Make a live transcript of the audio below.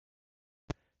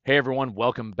Hey everyone,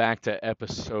 welcome back to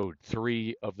episode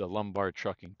 3 of the Lombard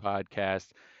Trucking Podcast.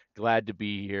 Glad to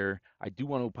be here. I do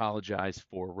want to apologize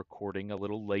for recording a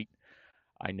little late.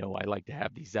 I know I like to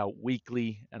have these out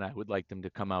weekly, and I would like them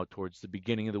to come out towards the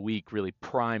beginning of the week, really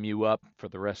prime you up for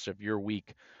the rest of your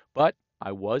week. But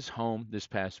I was home this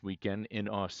past weekend in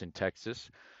Austin,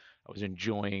 Texas. I was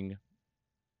enjoying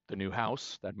the new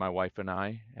house that my wife and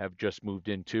I have just moved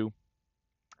into,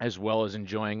 as well as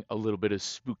enjoying a little bit of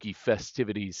spooky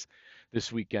festivities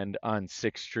this weekend on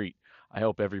 6th Street. I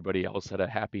hope everybody else had a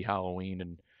happy Halloween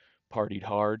and partied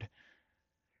hard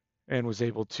and was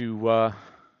able to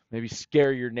maybe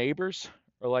scare your neighbors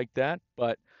or like that.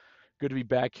 But good to be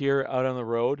back here out on the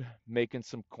road making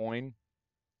some coin.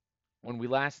 When we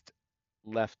last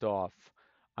left off,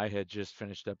 I had just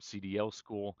finished up CDL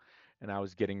school and I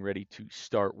was getting ready to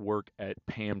start work at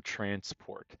PAM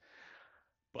Transport.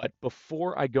 But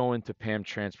before I go into PAM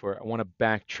Transport, I want to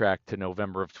backtrack to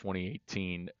November of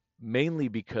 2018, mainly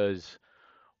because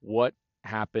what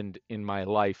happened in my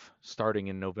life starting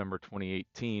in November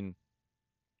 2018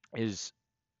 is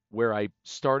where I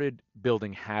started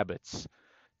building habits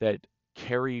that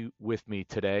carry with me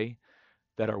today,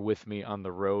 that are with me on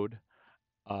the road,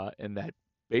 and that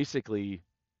basically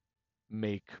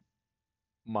make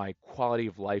my quality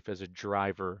of life as a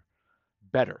driver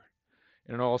better.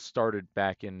 And it all started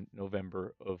back in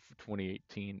November of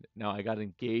 2018. Now, I got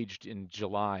engaged in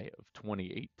July of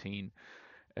 2018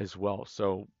 as well.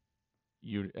 So,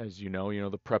 as you know,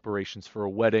 the preparations for a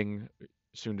wedding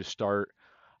soon to start.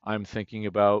 I'm thinking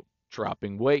about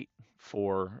dropping weight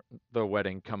for the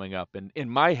wedding coming up. And in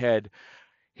my head,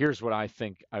 here's what I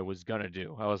think I was gonna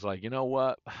do. I was like, you know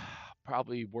what?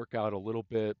 Probably work out a little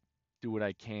bit, do what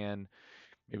I can,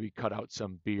 maybe cut out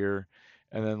some beer.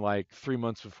 And then like 3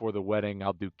 months before the wedding,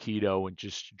 I'll do keto and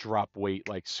just drop weight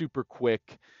like super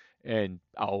quick, and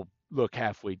I'll look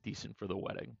halfway decent for the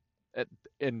wedding.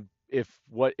 And if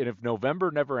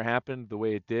November never happened the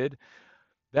way it did,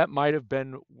 that might have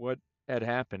been what had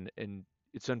happened. And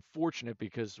it's unfortunate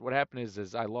because what happened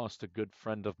is I lost a good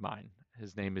friend of mine.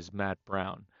 His name is Matt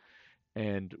Brown,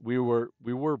 and we were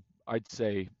I'd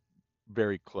say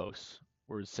very close.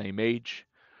 We're the same age,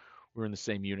 we were in the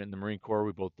same unit in the Marine Corps.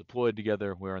 We both deployed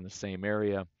together. We were in the same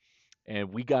area,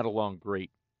 and we got along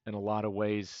great in a lot of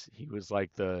ways. He was like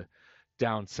the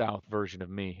down south version of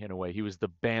me in a way. He was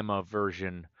the Bama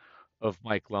version of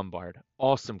Mike Lombard.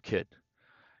 Awesome kid.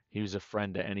 He was a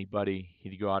friend to anybody.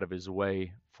 He'd go out of his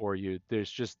way for you.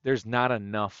 There's not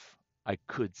enough I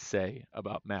could say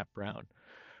about Matt Brown.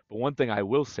 But one thing I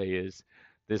will say is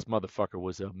this motherfucker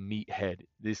was a meathead.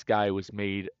 This guy was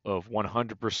made of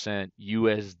 100%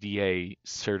 USDA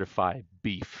certified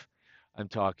beef. I'm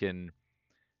talking,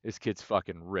 this kid's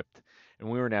fucking ripped. And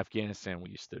when we were in Afghanistan,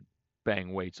 we used to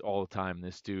bang weights all the time.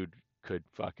 This dude could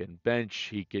fucking bench.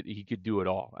 He could do it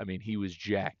all. I mean, he was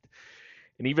jacked.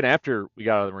 And even after we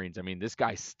got out of the Marines, I mean, this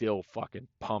guy still fucking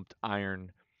pumped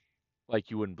iron like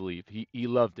you wouldn't believe. He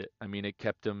loved it. I mean, it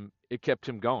kept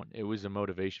him going. It was a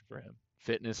motivation for him.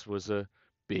 Fitness was a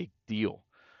big deal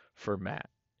for Matt.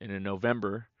 And in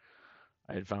November,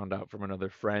 I had found out from another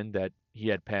friend that he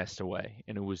had passed away,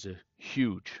 and it was a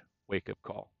huge wake-up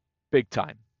call, big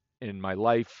time in my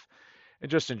life and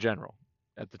just in general.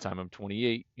 At the time I'm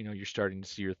 28, you're starting to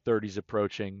see your 30s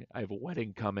approaching. I have a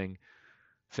wedding coming,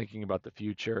 thinking about the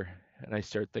future, and I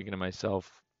start thinking to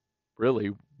myself, really,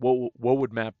 what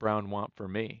would Matt Brown want for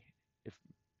me? If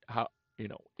how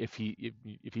if he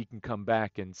can come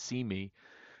back and see me,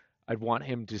 I'd want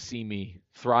him to see me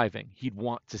thriving. He'd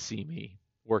want to see me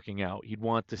working out. He'd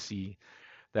want to see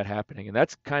that happening. And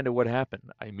that's kind of what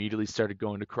happened. I immediately started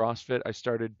going to CrossFit. I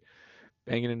started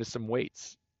banging into some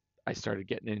weights. I started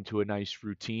getting into a nice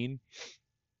routine.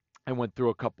 I went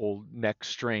through a couple neck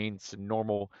strains and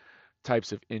normal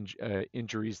types of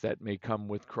injuries that may come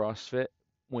with CrossFit.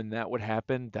 When that would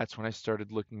happen, that's when I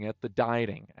started looking at the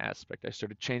dieting aspect. I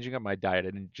started changing up my diet.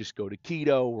 I didn't just go to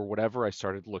keto or whatever. I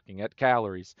started looking at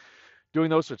calories, doing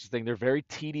those sorts of things. They're very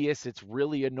tedious. It's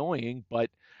really annoying, but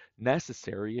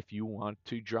necessary if you want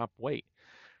to drop weight.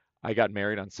 I got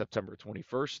married on September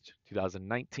 21st,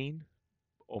 2019,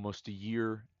 almost a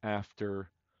year after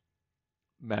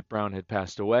Matt Brown had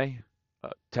passed away,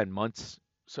 10 months,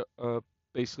 so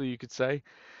basically you could say.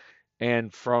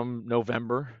 And from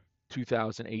November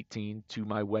 2018 to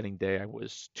my wedding day, I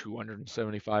was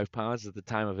 275 pounds at the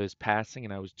time of his passing,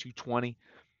 and I was 220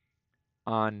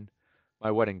 on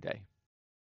my wedding day.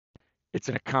 It's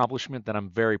an accomplishment that I'm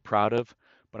very proud of,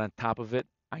 but on top of it,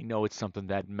 I know it's something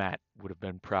that Matt would have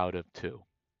been proud of too.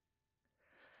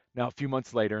 Now, a few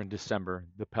months later in December,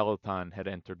 the Peloton had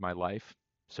entered my life,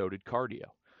 so did cardio.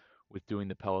 with doing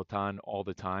the Peloton all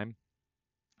the time,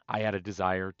 I had a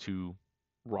desire to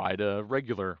ride a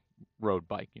regular road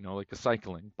bike, like a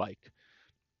cycling bike.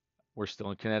 We're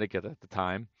still in Connecticut at the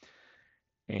time,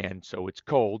 and so it's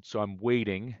cold, so I'm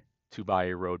waiting to buy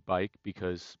a road bike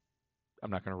because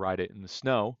I'm not going to ride it in the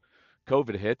snow.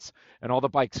 COVID hits, and all the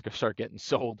bikes start getting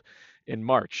sold in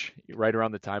March, right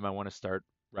around the time I want to start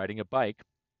riding a bike,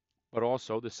 but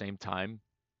also the same time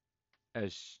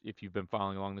as if you've been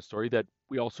following along the story, that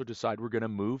we also decide we're going to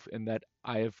move and that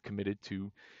I have committed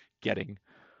to getting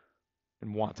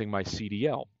and wanting my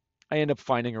CDL. I end up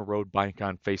finding a road bike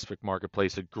on Facebook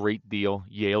Marketplace, a great deal.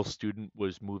 Yale student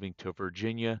was moving to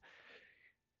Virginia,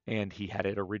 and he had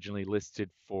it originally listed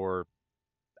for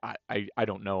I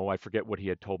don't know, I forget what he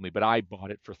had told me, but I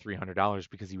bought it for $300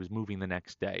 because he was moving the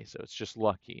next day. So it's just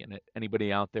lucky. And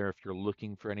anybody out there, if you're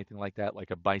looking for anything like that,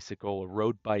 like a bicycle, a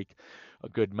road bike, a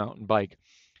good mountain bike,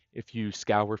 if you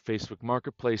scour Facebook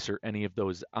Marketplace or any of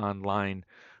those online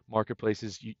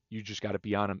marketplaces, you just got to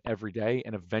be on them every day,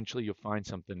 and eventually you'll find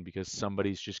something because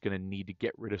somebody's just going to need to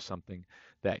get rid of something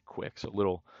that quick. So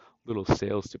little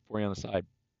sales tip for you on the side.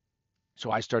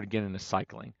 So I started getting into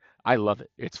cycling. I love it.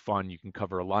 It's fun. You can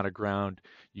cover a lot of ground.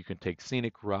 You can take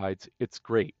scenic rides. It's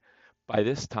great. By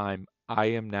this time, I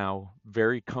am now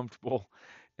very comfortable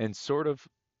and sort of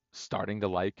starting to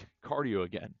like cardio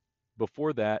again.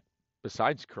 Before that,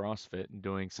 besides CrossFit and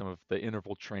doing some of the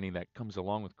interval training that comes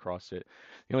along with CrossFit,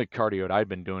 the only cardio that I've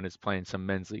been doing is playing some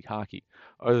men's league hockey.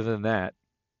 Other than that,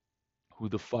 who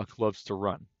the fuck loves to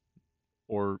run?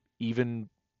 Or even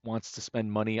wants to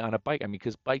spend money on a bike. I mean,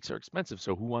 because bikes are expensive,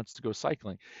 so who wants to go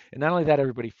cycling? And not only that,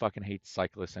 everybody fucking hates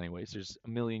cyclists anyways. There's a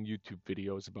million YouTube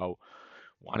videos about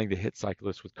wanting to hit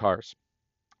cyclists with cars.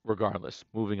 Regardless,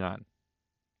 moving on.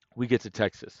 We get to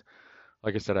Texas.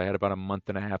 Like I said, I had about a month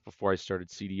and a half before I started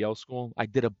CDL school. I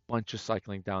did a bunch of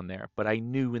cycling down there, but I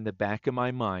knew in the back of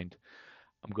my mind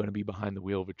I'm going to be behind the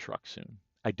wheel of a truck soon.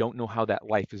 I don't know how that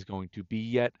life is going to be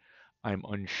yet. I'm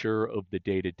unsure of the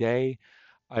day to day.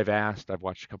 I've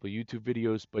watched a couple of YouTube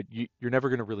videos, but you're never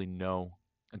going to really know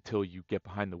until you get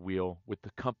behind the wheel with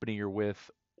the company you're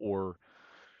with, or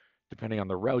depending on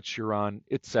the routes you're on,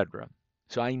 etc.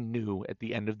 So I knew at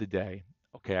the end of the day,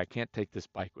 okay, I can't take this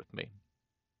bike with me,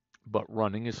 but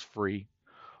running is free.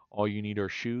 All you need are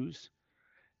shoes,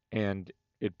 and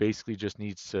it basically just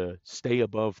needs to stay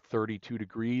above 32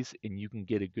 degrees and you can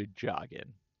get a good jog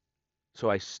in. So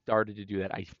I started to do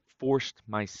that. I forced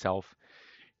myself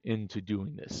into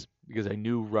doing this because I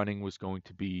knew running was going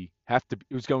to be have to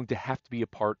it was going to have to be a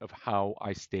part of how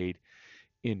I stayed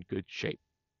in good shape.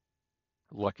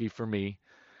 Lucky for me,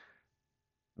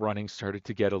 running started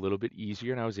to get a little bit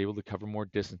easier and I was able to cover more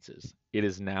distances. It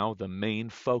is now the main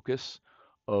focus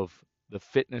of the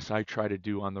fitness I try to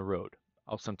do on the road.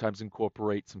 I'll sometimes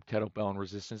incorporate some kettlebell and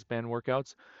resistance band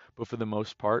workouts, but for the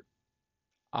most part,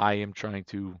 I am trying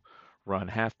to run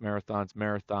half marathons,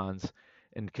 marathons,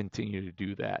 and continue to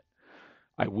do that.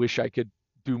 I wish I could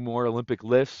do more Olympic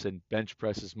lifts and bench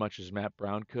press as much as Matt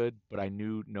Brown could, but I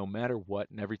knew no matter what,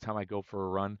 and every time I go for a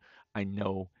run, I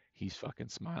know he's fucking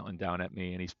smiling down at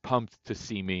me and he's pumped to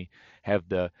see me have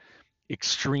the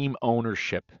extreme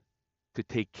ownership to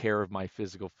take care of my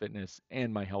physical fitness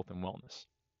and my health and wellness.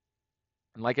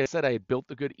 And like I said, I had built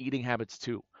the good eating habits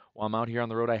too. While I'm out here on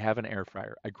the road, I have an air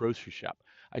fryer. I grocery shop.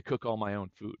 I cook all my own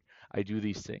food. I do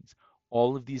these things.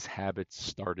 All of these habits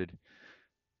started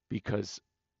because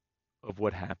of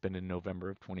what happened in November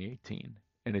of 2018.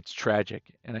 And it's tragic.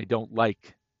 And I don't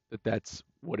like that that's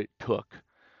what it took,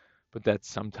 but that's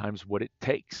sometimes what it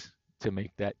takes to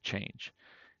make that change.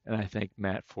 And I thank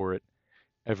Matt for it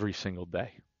every single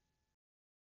day.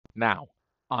 Now,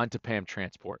 on to PAM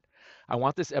Transport. I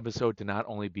want this episode to not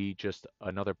only be just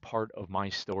another part of my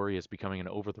story as becoming an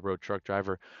over the road truck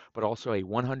driver, but also a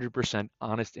 100%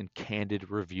 honest and candid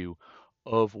review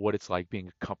of what it's like being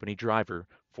a company driver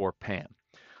for PAM.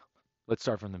 Let's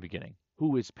start from the beginning.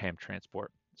 Who is PAM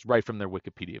Transport? It's right from their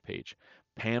Wikipedia page.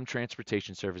 PAM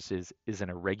Transportation Services is an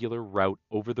irregular route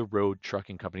over the road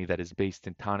trucking company that is based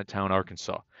in Tonatown,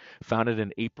 Arkansas. Founded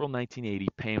in April 1980,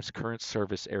 PAM's current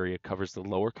service area covers the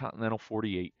lower continental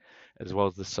 48 as well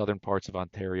as the southern parts of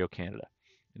Ontario, Canada.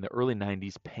 In the early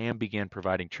 90s, PAM began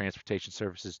providing transportation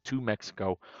services to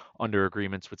Mexico under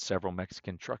agreements with several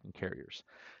Mexican trucking carriers.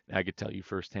 Now, I could tell you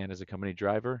firsthand as a company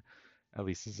driver, at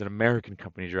least as an American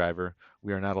company driver,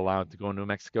 we are not allowed to go into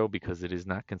Mexico because it is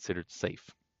not considered safe.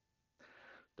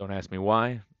 Don't ask me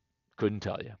why. Couldn't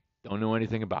tell you. Don't know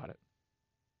anything about it.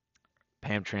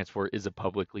 PAM Transport is a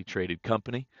publicly traded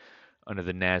company under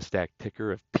the NASDAQ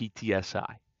ticker of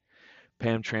PTSI.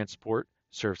 PAM Transport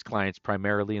serves clients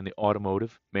primarily in the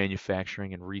automotive,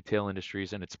 manufacturing, and retail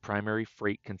industries, and its primary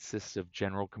freight consists of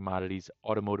general commodities,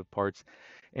 automotive parts,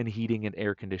 and heating and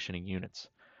air conditioning units.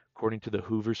 According to the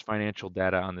Hoover's financial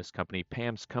data on this company,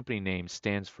 PAM's company name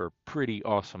stands for Pretty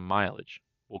Awesome Mileage.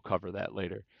 We'll cover that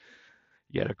later.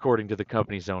 Yet, according to the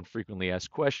company's own frequently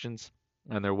asked questions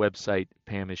on their website,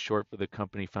 PAM is short for the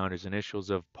company founder's initials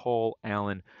of Paul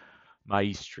Allen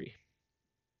Maestri.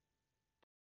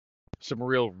 Some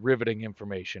real riveting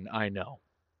information, I know.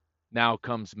 Now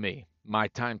comes me, my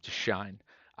time to shine.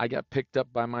 I got picked up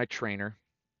by my trainer.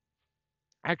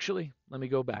 Actually, let me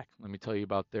go back. Let me tell you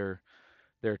about their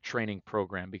training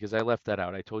program because I left that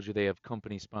out. I told you they have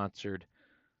company sponsored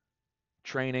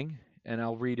training, and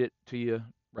I'll read it to you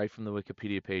right from the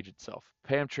Wikipedia page itself.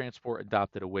 PAM Transport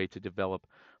adopted a way to develop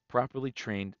properly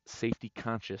trained, safety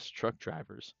conscious truck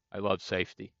drivers. I love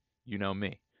safety. You know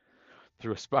me.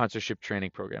 Through a sponsorship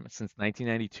training program. Since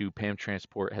 1992, PAM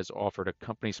Transport has offered a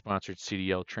company-sponsored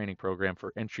CDL training program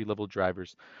for entry-level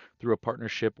drivers through a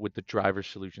partnership with the Driver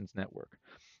Solutions Network.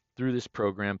 Through this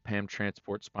program, PAM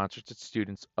Transport sponsors its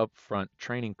students upfront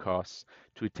training costs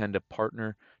to attend a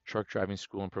partner truck driving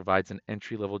school and provides an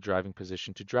entry-level driving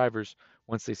position to drivers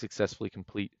once they successfully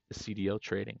complete the CDL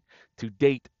training. To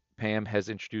date, PAM has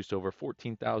introduced over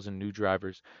 14,000 new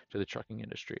drivers to the trucking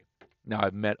industry. Now,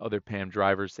 I've met other PAM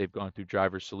drivers. They've gone through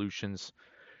Driver Solutions,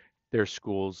 their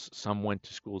schools. Some went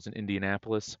to schools in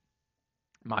Indianapolis.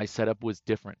 My setup was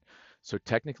different. So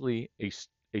technically,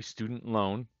 a student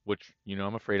loan, which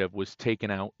I'm afraid of, was taken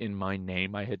out in my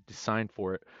name. I had signed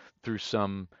for it through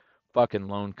some fucking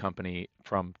loan company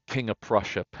from King of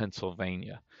Prussia,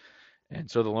 Pennsylvania. And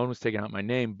so the loan was taken out in my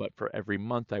name, but for every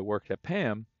month I worked at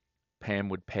PAM, PAM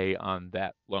would pay on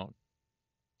that loan.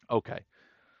 Okay.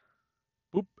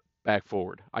 Boop, back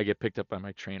forward. I get picked up by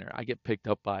my trainer. I get picked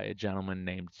up by a gentleman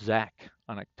named Zach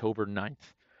on October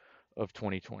 9th of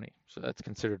 2020. So that's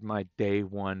considered my day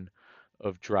one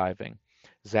of driving.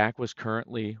 Zach was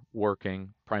currently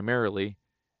working primarily,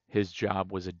 his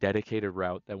job was a dedicated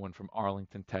route that went from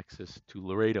Arlington, Texas to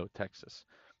Laredo, Texas,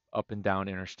 up and down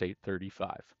Interstate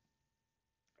 35.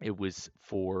 It was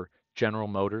for General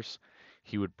Motors.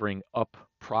 He would bring up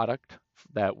product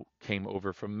that came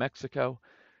over from Mexico,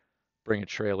 bring a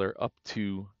trailer up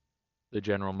to the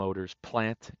General Motors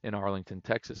plant in Arlington,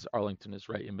 Texas. Arlington is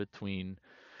right in between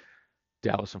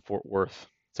Dallas and Fort Worth.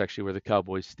 It's actually where the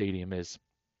Cowboys Stadium is.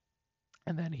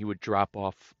 And then he would drop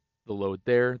off the load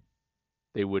there.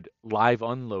 They would live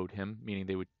unload him, meaning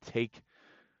they would take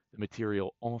the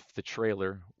material off the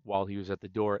trailer while he was at the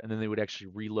door, and then they would actually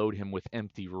reload him with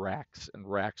empty racks. And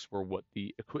racks were what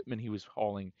the equipment he was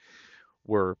hauling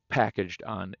were packaged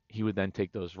on. He would then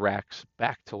take those racks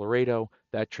back to Laredo.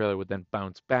 That trailer would then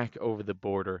bounce back over the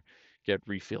border, get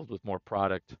refilled with more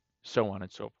product, so on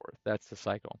and so forth. That's the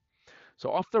cycle.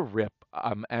 So off the rip,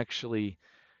 I'm actually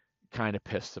kind of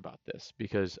pissed about this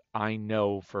because I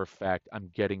know for a fact I'm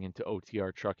getting into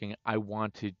OTR trucking. I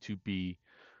wanted to be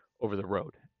over the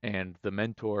road, and the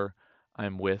mentor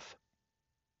I'm with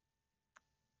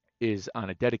is on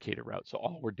a dedicated route. So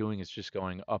all we're doing is just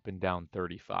going up and down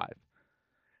 35.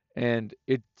 And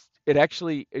it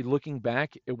actually, looking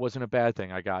back, it wasn't a bad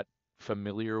thing. I got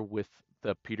familiar with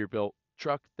the Peterbilt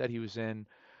truck that he was in.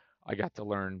 I got to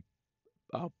learn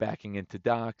backing into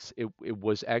docks. It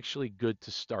was actually good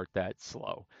to start that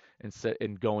slow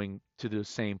and going to the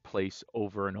same place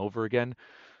over and over again.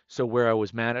 So where I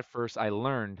was mad at first, I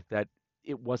learned that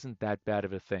it wasn't that bad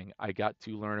of a thing. I got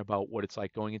to learn about what it's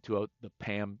like going into the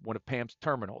PAM, one of PAM's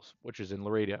terminals, which is in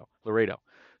Laredo. Laredo.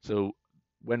 So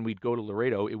when we'd go to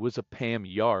Laredo, it was a PAM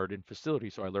yard and facility.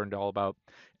 So I learned all about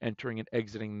entering and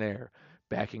exiting there,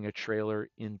 backing a trailer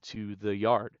into the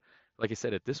yard. Like I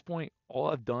said, at this point, all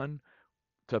I've done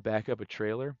to back up a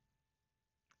trailer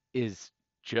is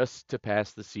just to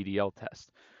pass the CDL test.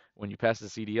 When you pass the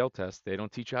CDL test, they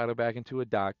don't teach you how to back into a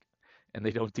dock, and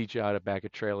they don't teach you how to back a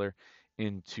trailer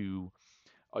into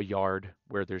a yard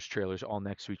where there's trailers all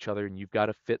next to each other, and you've got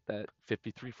to fit that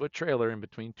 53-foot trailer in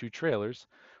between two trailers.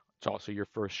 It's also your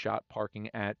first shot parking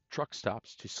at truck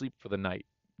stops to sleep for the night.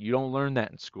 You don't learn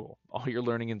that in school. All you're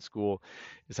learning in school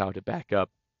is how to back up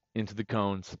into the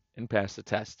cones and pass the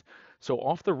test. So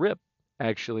off the rip,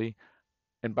 actually,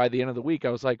 and by the end of the week, I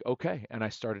was like, okay. And I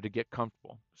started to get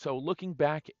comfortable. So looking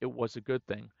back, it was a good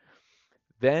thing.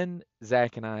 Then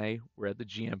Zach and I were at the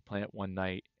GM plant one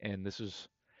night, and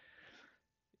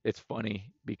it's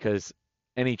funny because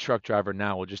any truck driver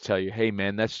now will just tell you, hey,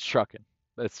 man, that's trucking.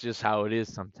 That's just how it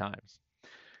is sometimes.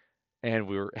 And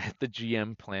we were at the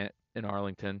GM plant in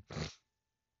Arlington,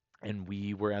 and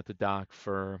we were at the dock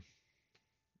for,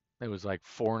 it was like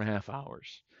 4.5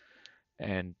 hours.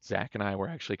 and Zach and I were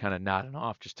actually kind of nodding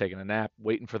off, just taking a nap,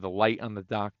 waiting for the light on the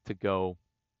dock to go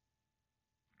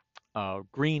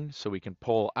green so we can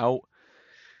pull out.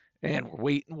 And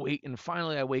we're waiting.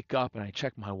 Finally, I wake up and I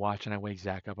check my watch and I wake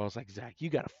Zach up. I was like, Zach, you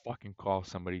gotta fucking call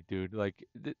somebody, dude. Like,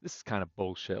 this is kind of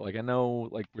bullshit. Like, I know,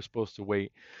 like, we're supposed to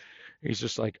wait. He's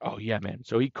just like, oh yeah, man.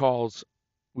 So he calls.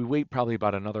 We wait probably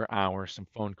about another hour. Some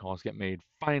phone calls get made.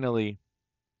 Finally,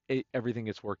 everything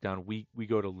gets worked out. We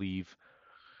go to leave.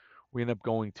 We end up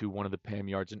going to one of the PAM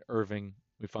yards in Irving.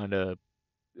 We find and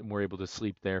we're able to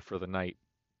sleep there for the night.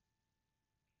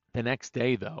 The next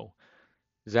day, though,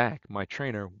 Zach, my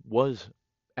trainer, was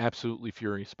absolutely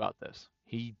furious about this.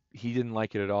 He didn't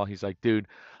like it at all. He's like, dude,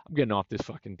 I'm getting off this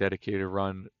fucking dedicated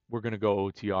run. We're gonna go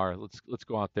OTR. Let's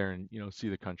go out there and see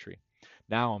the country.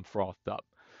 Now I'm frothed up.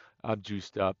 I'm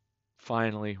juiced up.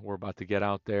 Finally, we're about to get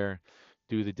out there,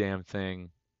 do the damn thing,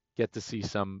 get to see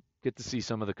some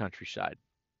of the countryside.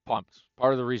 Pumped.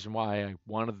 Part of the reason why I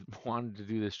wanted to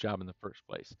do this job in the first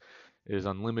place is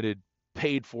unlimited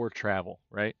paid for travel,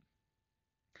 right?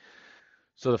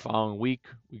 So the following week,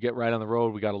 we get right on the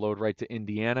road. We got a load right to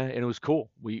Indiana, and it was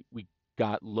cool. We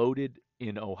got loaded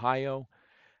in Ohio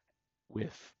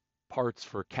with parts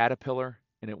for Caterpillar,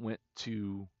 and it went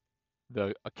to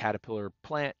a Caterpillar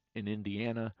plant in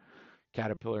Indiana.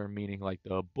 Caterpillar meaning like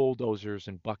the bulldozers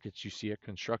and buckets you see at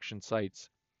construction sites.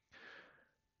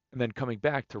 And then coming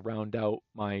back to round out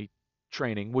my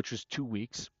training, which was 2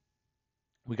 weeks,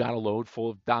 we got a load full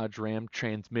of Dodge Ram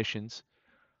transmissions,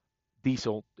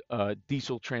 diesel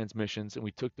transmissions, and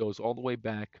we took those all the way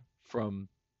back from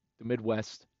the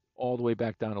Midwest all the way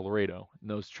back down to Laredo. And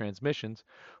those transmissions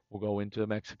will go into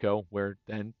Mexico, where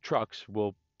then trucks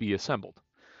will be assembled.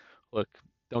 Look,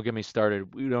 don't get me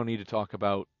started. We don't need to talk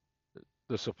about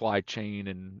the supply chain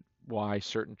and why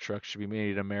certain trucks should be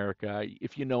made in America.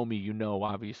 If you know me, you know,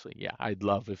 obviously, yeah, I'd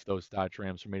love if those Dodge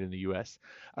Rams were made in the US.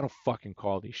 I don't fucking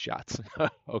call these shots,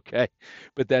 okay?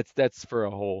 But that's for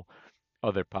a whole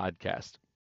other podcast.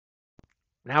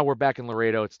 Now we're back in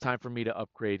Laredo. It's time for me to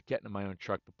upgrade, get into my own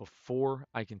truck. But before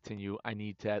I continue, I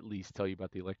need to at least tell you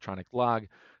about the electronic log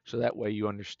so that way you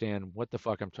understand what the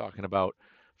fuck I'm talking about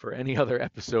for any other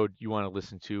episode you want to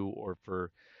listen to, or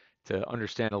to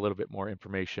understand a little bit more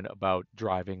information about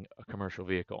driving a commercial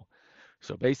vehicle.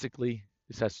 So basically,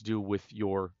 this has to do with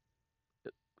your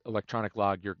electronic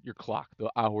log, your clock,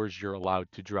 the hours you're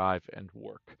allowed to drive and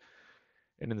work.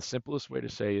 And in the simplest way to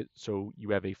say it, so you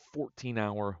have a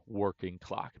 14-hour working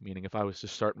clock, meaning if I was to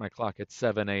start my clock at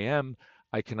 7 a.m.,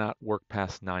 I cannot work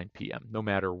past 9 p.m. No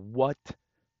matter what,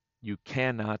 you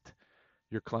cannot,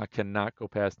 your clock cannot go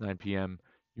past 9 p.m.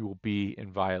 You will be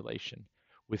in violation.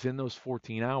 Within those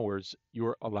 14 hours,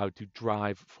 you're allowed to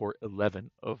drive for 11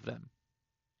 of them.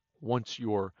 Once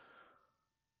your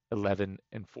 11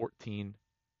 and 14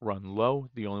 run low,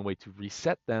 the only way to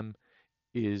reset them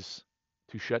is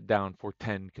to shut down for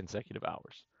 10 consecutive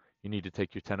hours. You need to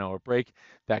take your 10-hour break.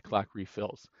 That clock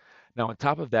refills. Now, on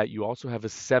top of that, you also have a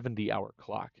 70-hour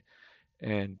clock.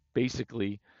 And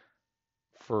basically,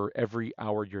 for every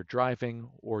hour you're driving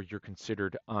or you're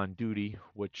considered on duty,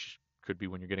 which could be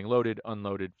when you're getting loaded,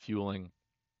 unloaded, fueling,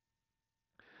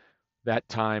 that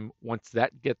time, once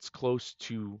that gets close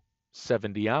to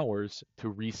 70 hours, to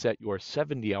reset your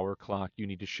 70-hour clock, you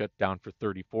need to shut down for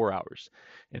 34 hours.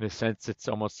 In a sense, it's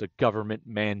almost a government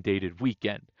mandated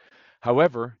weekend.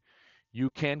 However, you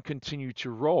can continue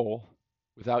to roll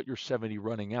without your 70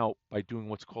 running out by doing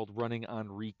what's called running on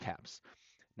recaps.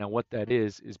 Now, what that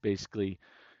is basically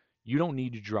you don't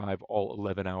need to drive all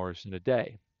 11 hours in a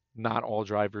day. Not all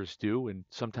drivers do, and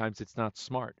sometimes it's not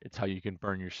smart. It's how you can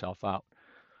burn yourself out.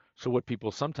 So what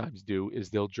people sometimes do is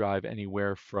they'll drive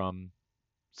anywhere from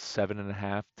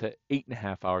 7.5 to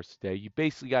 8.5 hours a day. You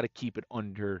basically got to keep it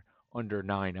under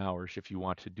 9 hours if you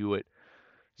want to do it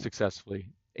successfully.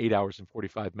 8 hours and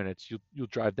 45 minutes. You'll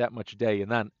drive that much a day,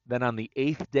 and then on the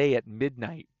eighth day at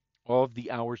midnight, all of the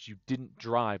hours you didn't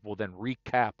drive will then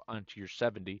recap onto your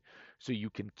 70, so you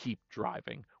can keep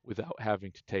driving without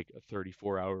having to take a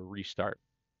 34-hour restart.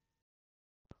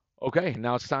 Okay,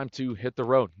 now it's time to hit the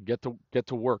road, get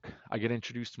to work. I get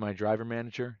introduced to my driver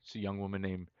manager. It's a young woman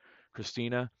named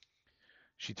Christina.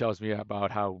 She tells me about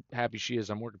how happy she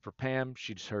is I'm working for PAM.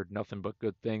 She's heard nothing but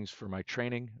good things for my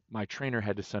training. My trainer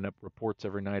had to send up reports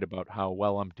every night about how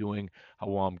well I'm doing, how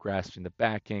well I'm grasping the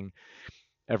backing,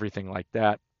 everything like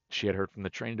that. She had heard from the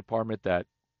training department that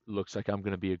looks like I'm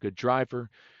going to be a good driver.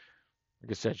 Like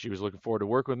I said, she was looking forward to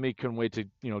working with me. Couldn't wait to,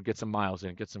 get some miles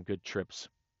in, get some good trips.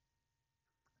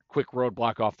 Quick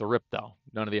roadblock off the rip, though.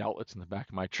 None of the outlets in the back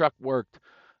of my truck worked.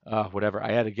 Whatever.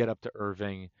 I had to get up to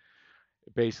Irving.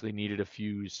 Basically needed a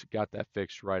fuse. Got that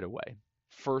fixed right away.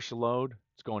 First load,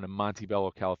 it's going to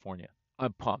Montebello, California.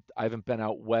 I'm pumped. I haven't been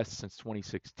out west since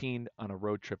 2016 on a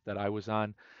road trip that I was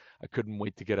on. I couldn't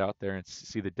wait to get out there and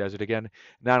see the desert again.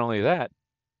 Not only that,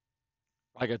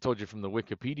 like I told you from the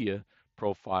Wikipedia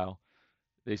profile,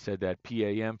 they said that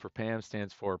PAM for PAM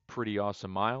stands for pretty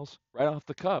awesome miles. Right off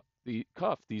the cuff,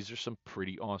 these are some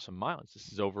pretty awesome miles.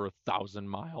 This is over 1,000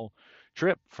 mile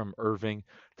trip from Irving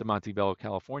to Montebello,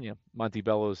 California.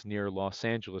 Montebello is near Los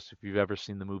Angeles. If you've ever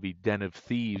seen the movie Den of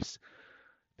Thieves,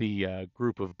 the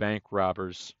group of bank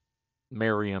robbers,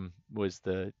 Merriam was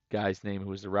the guy's name who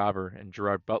was the robber, and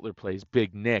Gerard Butler plays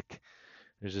Big Nick.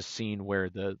 There's a scene where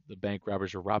the bank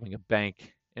robbers are robbing a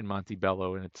bank in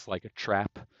Montebello, and it's like a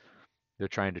trap. They're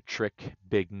trying to trick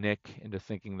Big Nick into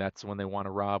thinking that's when they want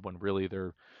to rob, when really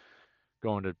they're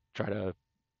going to try to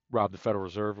rob the Federal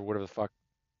Reserve or whatever the fuck.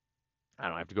 I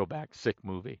don't have to go back. Sick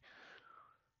movie.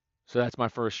 So that's my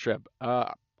first trip.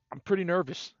 I'm pretty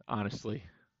nervous, honestly.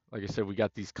 Like I said, we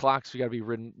got these clocks we got to be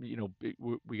ridden.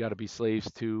 We got to be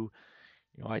slaves to.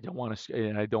 I don't want to,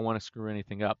 and I don't want to screw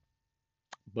anything up.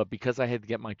 But because I had to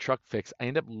get my truck fixed, I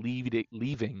ended up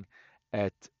leaving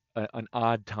at an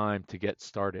odd time to get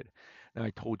started. And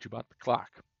I told you about the clock.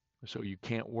 So you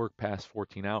can't work past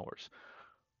 14 hours.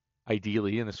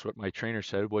 Ideally, and this is what my trainer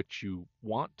said, what you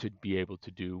want to be able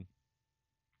to do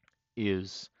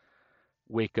is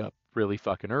wake up really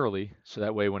fucking early. So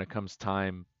that way, when it comes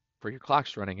time for your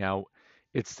clocks running out,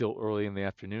 it's still early in the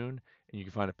afternoon and you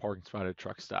can find a parking spot at a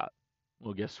truck stop.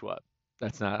 Well, guess what?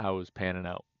 That's not how it was panning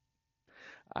out.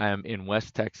 I'm in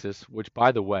West Texas, which,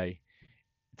 by the way,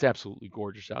 it's absolutely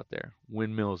gorgeous out there.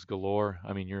 Windmills galore.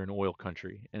 I mean, you're in oil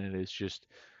country, and it is just,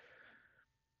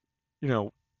 you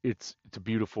know, it's a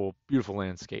beautiful, beautiful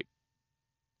landscape.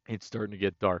 It's starting to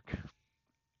get dark.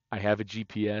 I have a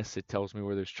GPS. It tells me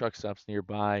where there's truck stops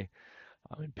nearby.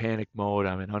 I'm in panic mode.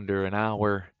 I'm in under an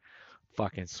hour.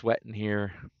 Fucking sweating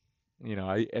here.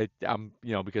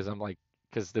 Because I'm like,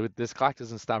 because this clock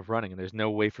doesn't stop running, and there's no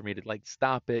way for me to like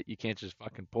stop it. You can't just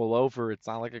fucking pull over. It's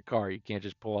not like a car. You can't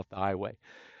just pull off the highway.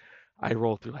 I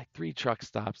roll through like three truck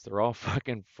stops. They're all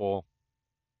fucking full.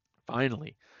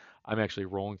 Finally, I'm actually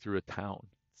rolling through a town.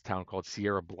 It's a town called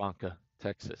Sierra Blanca,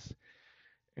 Texas.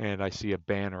 And I see a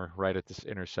banner right at this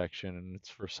intersection, and it's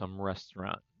for some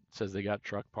restaurant. It says they got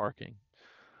truck parking.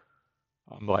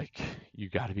 I'm like, you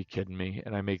got to be kidding me.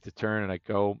 And I make the turn and I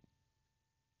go,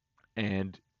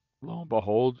 and lo and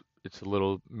behold, it's a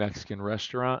little Mexican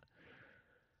restaurant,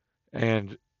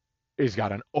 and it's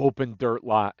got an open dirt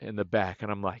lot in the back.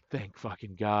 And I'm like, thank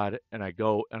fucking God. And I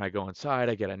go inside.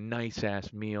 I get a nice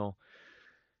ass meal.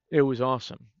 It was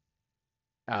awesome.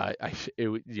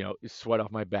 Sweat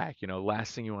off my back.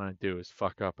 Last thing you want to do is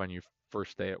fuck up on your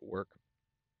first day at work.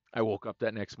 I woke up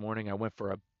that next morning. I went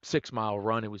for a 6 mile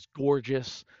run. It was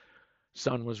gorgeous.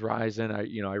 Sun was rising.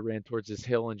 I ran towards this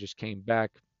hill and just came back.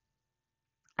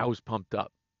 I was pumped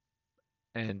up,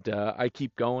 and I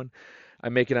keep going. I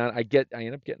make it on. I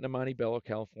end up getting to Montebello,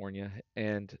 California,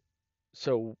 and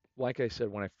so like I said,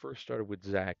 when I first started with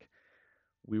Zach,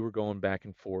 we were going back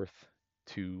and forth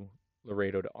to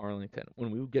Laredo to Arlington.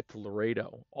 When we would get to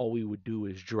Laredo, all we would do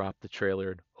is drop the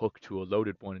trailer and hook to a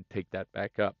loaded one and take that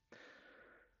back up.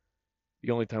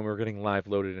 The only time we were getting live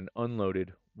loaded and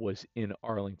unloaded was in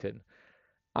Arlington.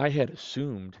 I had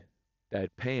assumed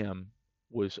that PAM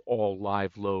was all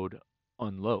live load,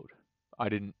 unload. I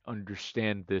didn't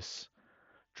understand this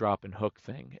drop and hook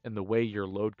thing. And the way your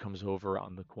load comes over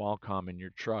on the Qualcomm in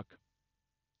your truck,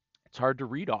 it's hard to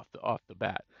read off the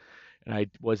bat. And I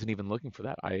wasn't even looking for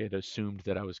that. I had assumed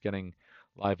that I was getting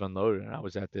live unloaded, and I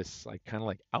was at this like kind of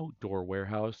like outdoor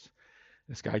warehouse.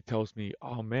 This guy tells me,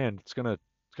 "Oh man, it's gonna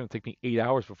take me 8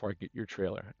 hours before I get your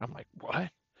trailer." I'm like,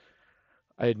 "What?"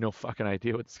 I had no fucking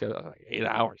idea what this guy. I was like, 8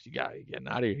 hours? You got to getting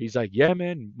out of here. He's like, "Yeah,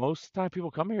 man. Most of the time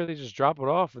people come here, they just drop it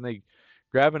off and they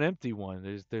grab an empty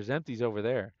one. There's empties over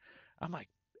there." I'm like,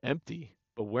 "Empty?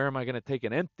 But where am I gonna take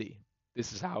an empty?"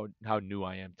 This is how new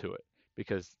I am to it,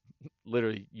 because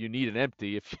literally you need an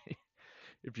empty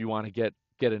if you want to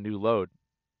get a new load.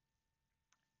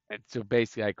 And so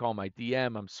basically, I call my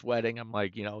DM. I'm sweating. I'm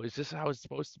like, is this how it's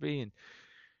supposed to be?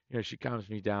 And she calms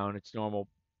me down. It's normal.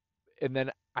 And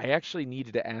then I actually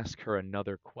needed to ask her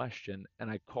another question, and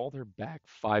I called her back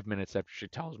 5 minutes after she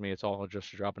tells me it's all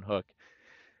just a drop and hook.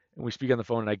 And we speak on the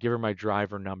phone, and I give her my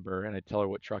driver number, and I tell her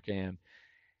what truck I am.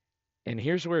 And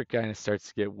here's where it kind of starts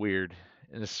to get weird.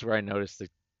 And this is where I noticed that,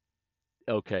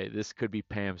 okay, this could be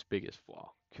Pam's biggest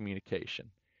flaw, communication.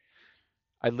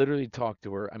 I literally talked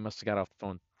to her. I must have got off the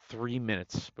phone 3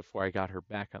 minutes before I got her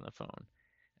back on the phone.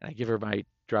 And I give her my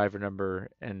driver number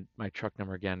and my truck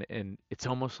number again. And it's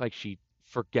almost like she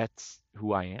forgets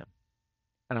who I am.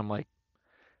 And I'm like,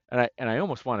 And I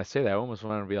almost want to say that. I almost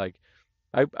want to be like,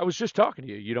 I was just talking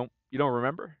to you. You don't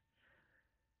remember?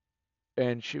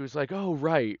 And she was like, "Oh,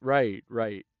 right, right,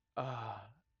 right. Uh,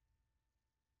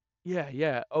 yeah,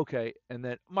 yeah, okay." And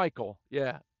then Michael,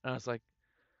 yeah. And I was like,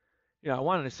 I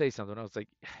wanted to say something. I was like,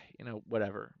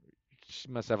 whatever. She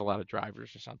must have a lot of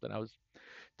drivers or something. I was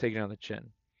taking it on the chin.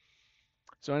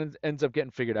 So it ends up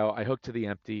getting figured out. I hook to the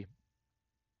empty,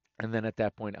 and then at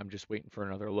that point, I'm just waiting for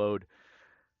another load.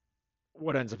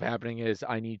 What ends up happening is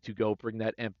I need to go bring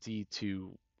that empty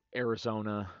to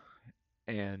Arizona,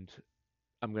 and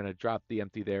I'm gonna drop the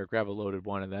empty there, grab a loaded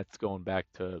one, and that's going back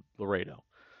to Laredo.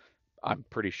 I'm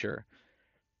pretty sure.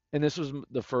 And this was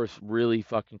the first really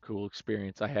fucking cool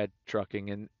experience I had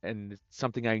trucking, and it's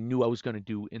something I knew I was going to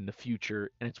do in the future.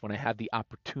 And it's when I had the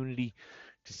opportunity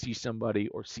to see somebody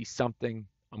or see something,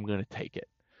 I'm going to take it.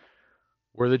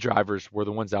 We're the drivers, we're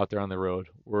the ones out there on the road,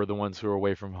 we're the ones who are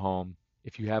away from home.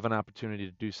 If you have an opportunity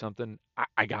to do something,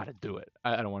 I got to do it.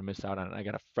 I don't want to miss out on it. I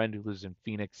got a friend who lives in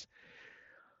Phoenix,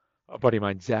 a buddy of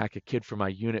mine, Zach, a kid from my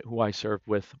unit who I served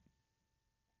with,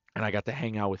 and I got to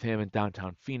hang out with him in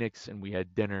downtown Phoenix, and we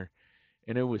had dinner,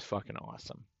 and it was fucking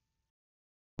awesome.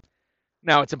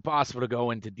 Now, it's impossible to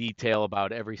go into detail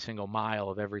about every single mile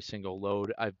of every single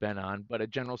load I've been on, but a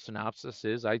general synopsis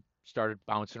is I started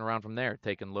bouncing around from there,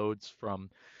 taking loads from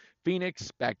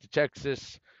Phoenix back to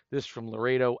Texas, this from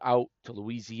Laredo out to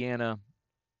Louisiana.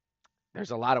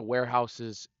 There's a lot of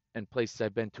warehouses and places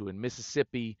I've been to in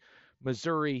Mississippi,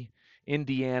 Missouri,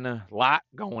 Indiana. A lot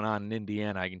going on in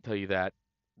Indiana, I can tell you that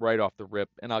right off the rip,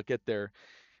 and I'll get there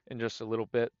in just a little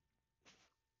bit.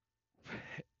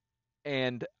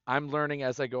 And I'm learning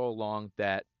as I go along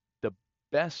that the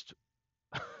best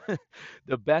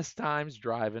the best times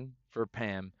driving for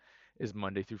Pam is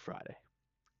Monday through Friday.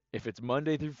 If it's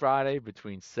Monday through Friday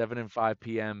between 7 and 5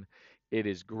 p.m., it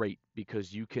is great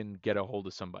because you can get a hold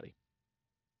of somebody.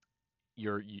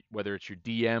 Whether it's your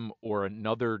DM or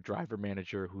another driver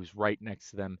manager who's right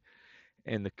next to them,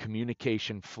 and the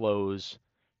communication flows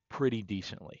pretty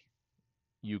decently.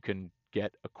 You can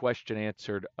get a question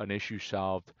answered, an issue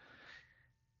solved.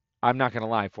 I'm not going to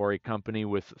lie, for a company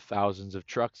with thousands of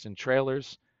trucks and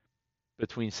trailers,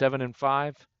 between 7 and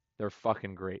 5, they're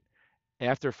fucking great.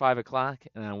 After 5 o'clock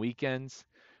and on weekends,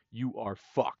 you are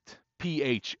fucked.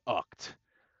 PH ucked.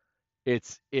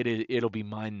 It'll be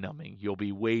mind numbing. You'll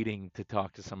be waiting to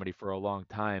talk to somebody for a long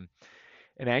time.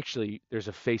 And actually, there's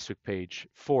a Facebook page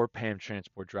for PAM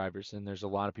Transport drivers, and there's a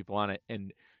lot of people on it.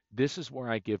 And this is where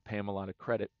I give Pam a lot of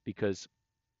credit because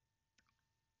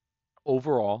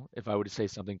overall, if I were to say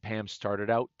something, Pam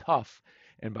started out tough.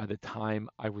 And by the time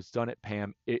I was done at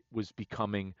Pam, it was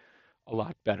becoming a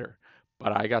lot better.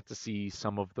 But I got to see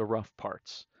some of the rough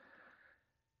parts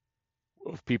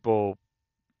of people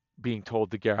being told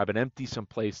to grab an empty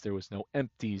someplace there was no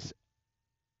empties,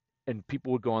 and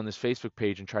people would go on this Facebook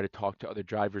page and try to talk to other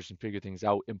drivers and figure things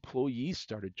out. Employees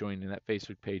started joining that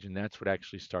Facebook page, and that's what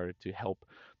actually started to help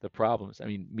the problems. I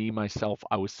mean, me myself,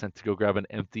 I was sent to go grab an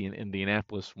empty in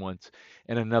Indianapolis once,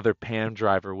 and another PAM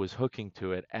driver was hooking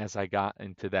to it as I got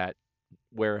into that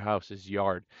warehouse's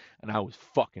yard, and I was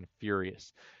fucking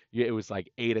furious. Yeah, it was like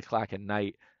 8 o'clock at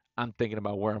night. I'm thinking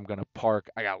about where I'm gonna park.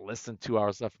 I got less than 2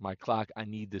 hours left of my clock. I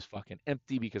need this fucking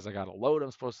empty because I got a load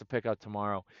I'm supposed to pick up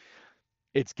tomorrow.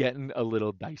 It's getting a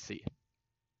little dicey.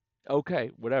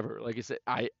 Okay, whatever. Like I said,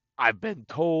 I've been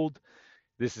told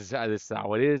this is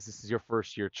how it is. This is your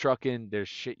first year trucking. There's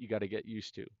shit you got to get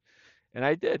used to, and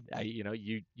I did.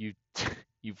 You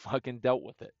you fucking dealt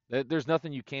with it. There's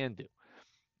nothing you can do.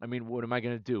 I mean, what am I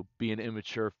gonna do? Be an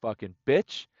immature fucking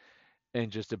bitch and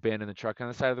just abandon the truck on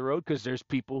the side of the road? Because there's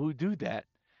people who do that.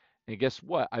 And guess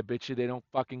what? I bet you they don't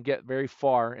fucking get very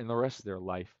far in the rest of their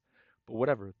life. But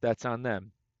whatever, that's on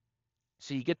them.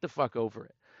 So you get the fuck over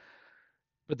it.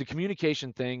 But the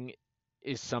communication thing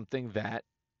is something that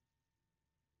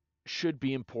should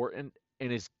be important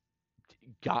and has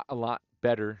got a lot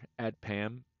better at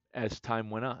PAM as time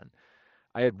went on.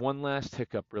 I had one last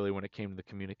hiccup really when it came to the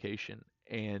communication.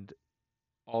 And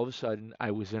all of a sudden,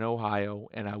 I was in Ohio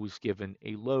and I was given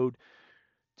a load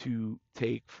to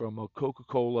take from a Coca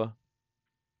Cola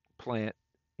plant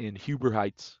in Huber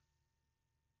Heights,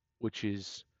 which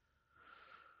is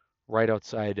right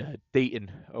outside Dayton,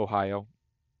 Ohio.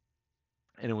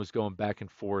 And it was going back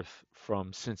and forth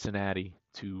from Cincinnati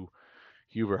to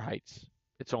Huber Heights.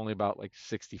 It's only about like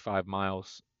 65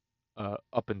 miles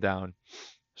up and down,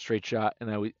 straight shot.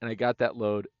 And I got that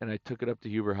load and I took it up to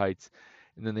Huber Heights,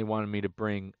 and then they wanted me to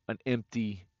bring an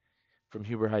empty from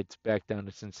Huber Heights back down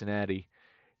to Cincinnati.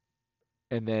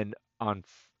 And then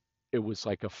it was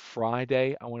like a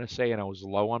Friday, I want to say, and I was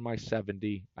low on my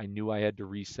 70. I knew I had to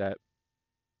reset.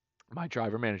 My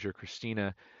driver manager,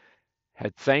 Christina,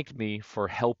 had thanked me for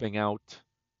helping out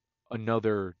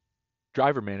another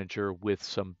driver manager with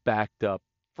some backed up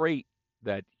freight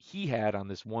that he had on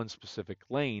this one specific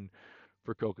lane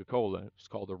for Coca-Cola. It's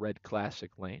called the Red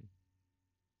Classic lane.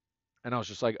 And I was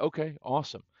just like, okay,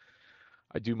 awesome.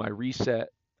 I do my reset.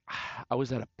 I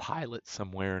was at a pilot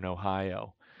somewhere in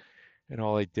Ohio, and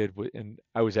all I did was, and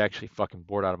I was actually fucking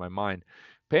bored out of my mind.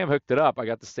 Pam hooked it up. I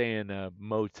got to stay in a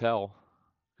motel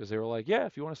because they were like, yeah,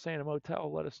 if you want to stay in a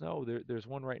motel, let us know. There's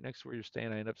one right next to where you're staying.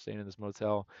 I ended up staying in this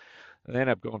motel, and I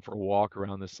ended up going for a walk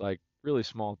around this like really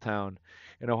small town.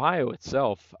 In Ohio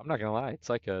itself, I'm not gonna lie, it's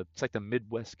like the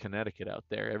Midwest Connecticut out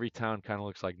there. Every town kind of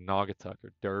looks like Naugatuck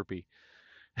or Derby,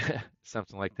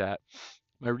 something like that.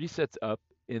 My reset's up,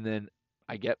 and then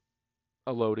I get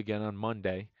a load again on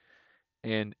Monday,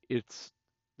 and it's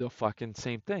the fucking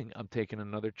same thing. I'm taking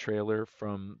another trailer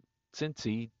from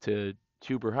Cincy to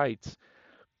Huber Heights,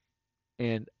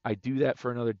 and I do that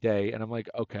for another day, and I'm like,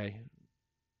 okay,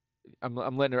 I'm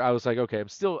letting her. I was like, okay,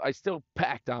 I still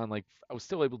packed on like I was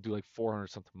still able to do like 400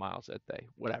 something miles that day,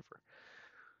 whatever.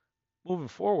 Moving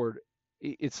forward,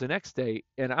 it's the next day,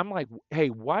 and I'm like, hey,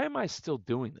 why am I still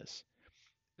doing this?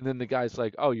 And then the guy's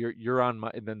like, oh, you're on my.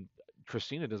 And then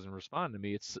Christina doesn't respond to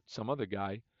me. It's some other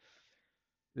guy.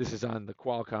 This is on the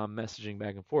Qualcomm messaging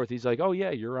back and forth. He's like, oh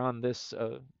yeah, you're on this.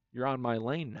 You're on my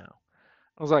lane now.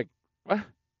 I was like, what?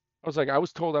 I was like, I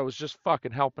was told I was just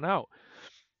fucking helping out.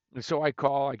 And so I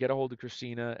call, I get a hold of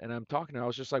Christina, and I'm talking to her. I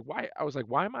was just like, why? I was like,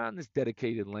 why am I on this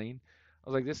dedicated lane? I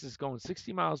was like, this is going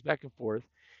 60 miles back and forth.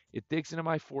 It digs into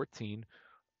my 14,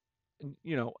 and,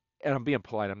 and I'm being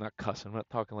polite. I'm not cussing. I'm not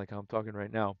talking like I'm talking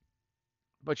right now.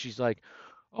 But she's like,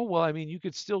 oh, well, I mean, you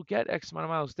could still get X amount of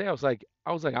miles a day.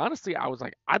 Honestly,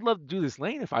 I'd love to do this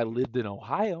lane if I lived in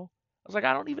Ohio. I was like,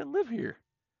 I don't even live here.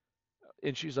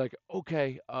 And she's like,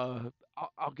 okay,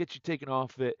 I'll get you taken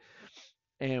off it,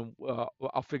 and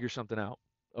I'll figure something out.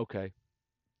 Okay.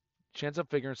 She ends up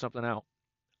figuring something out.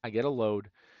 I get a load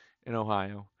in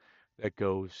Ohio that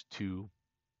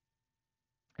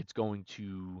it's going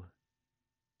to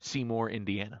Seymour,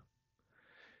 Indiana.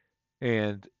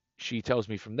 And she tells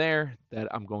me from there that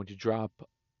I'm going to drop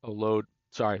a load.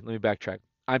 Sorry, let me backtrack.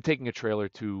 I'm taking a trailer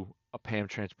to a PAM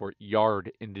Transport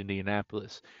yard in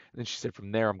Indianapolis. And then she said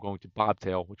from there I'm going to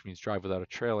bobtail, which means drive without a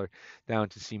trailer, down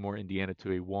to Seymour, Indiana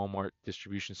to a Walmart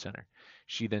distribution center.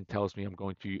 She then tells me I'm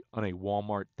going to be on a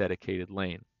Walmart dedicated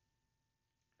lane.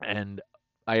 And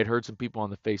I had heard some people on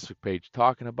the Facebook page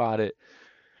talking about it.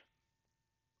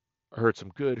 Heard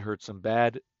some good, heard some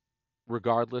bad.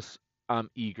 Regardless, I'm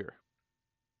eager.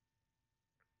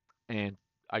 And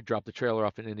I dropped the trailer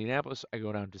off in Indianapolis. I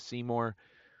go down to Seymour.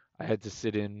 I had to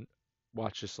sit in,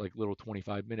 watch this like little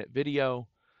 25-minute video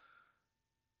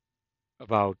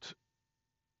about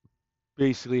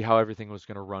basically how everything was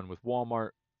going to run with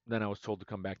Walmart. Then I was told to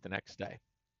come back the next day.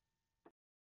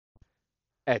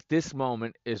 At this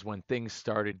moment is when things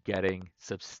started getting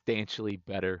substantially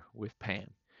better with Pam.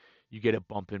 You get a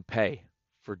bump in pay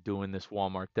for doing this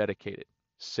Walmart dedicated.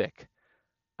 Sick.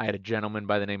 I had a gentleman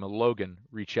by the name of Logan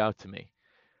reach out to me,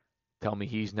 tell me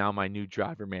he's now my new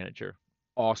driver manager.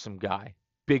 Awesome guy.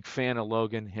 Big fan of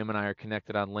Logan. Him and I are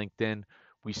connected on LinkedIn.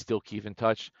 We still keep in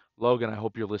touch. Logan, I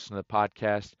hope you're listening to the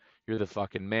podcast. You're the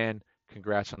fucking man.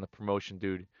 Congrats on the promotion,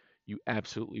 dude. You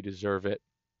absolutely deserve it.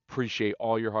 Appreciate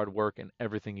all your hard work and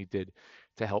everything you did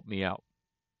to help me out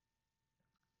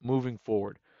moving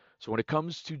forward. So when it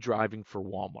comes to driving for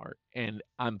Walmart, and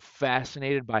I'm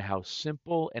fascinated by how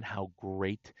simple and how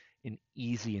great and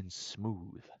easy and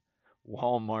smooth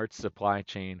Walmart's supply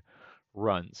chain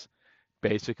runs.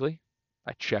 Basically,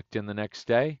 I checked in the next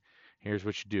day. Here's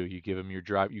what you do. You give them your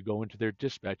drive, you go into their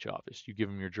dispatch office, you give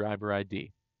them your driver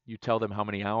ID. You tell them how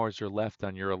many hours are left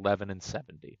on your 11 and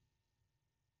 70.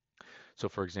 So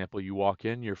for example, you walk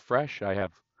in, you're fresh, I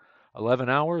have 11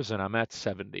 hours and I'm at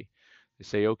 70. They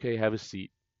say, okay, have a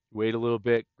seat. Wait a little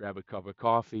bit, grab a cup of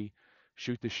coffee,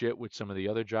 shoot the shit with some of the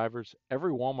other drivers.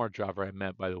 Every Walmart driver I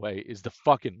met, by the way, is the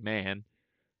fucking man.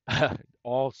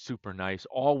 All super nice,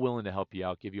 all willing to help you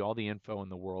out, give you all the info in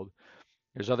the world.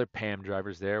 There's other PAM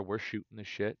drivers there. We're shooting the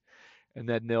shit. And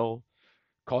then they'll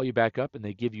call you back up and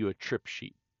they give you a trip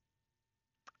sheet.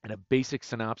 And a basic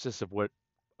synopsis of what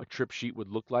a trip sheet would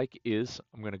look like is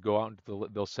I'm going to go out and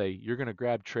they'll say, you're going to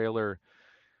grab trailer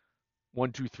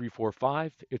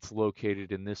 12345. It's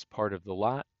located in this part of the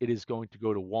lot. It is going to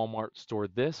go to Walmart store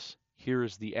this. Here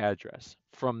is the address.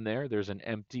 From there, there's an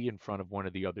empty in front of one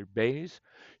of the other bays.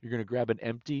 You're going to grab an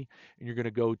empty and you're going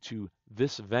to go to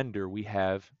this vendor we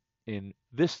have in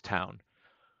this town,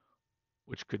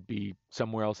 which could be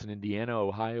somewhere else in Indiana,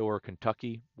 Ohio, or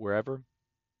Kentucky, wherever.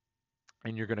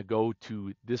 and you're going to go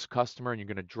to this customer and you're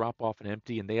going to drop off an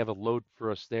empty and they have a load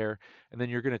for us there, and then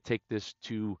you're going to take this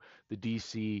to the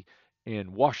DC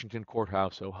in Washington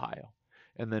Courthouse, Ohio.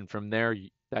 And then from there,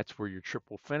 that's where your trip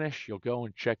will finish. You'll go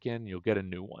and check in, you'll get a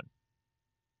new one.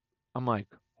 I'm like,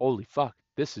 holy fuck,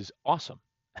 this is awesome.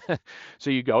 So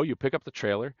you go, you pick up the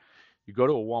trailer, you go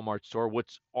to a Walmart store.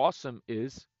 What's awesome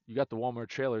is you got the Walmart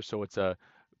trailer, so it's a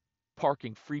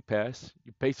parking free pass.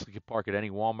 You basically could park at any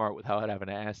Walmart without having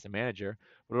to ask the manager.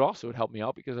 But it also would help me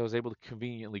out because I was able to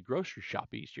conveniently grocery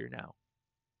shop easier now.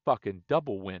 Fucking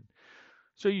double win.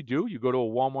 So you go to a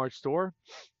Walmart store,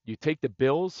 you take the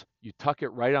bills, you tuck it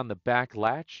right on the back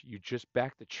latch, you just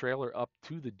back the trailer up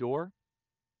to the door,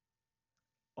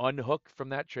 unhook from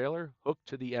that trailer, hook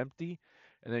to the empty,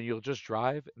 and then you'll just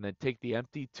drive and then take the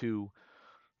empty to,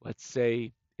 let's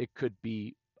say, it could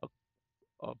be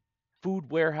a food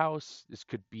warehouse, this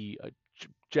could be a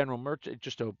general merchant,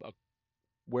 just a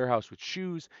warehouse with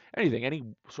shoes, anything, any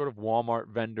sort of Walmart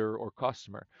vendor or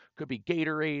customer. Could be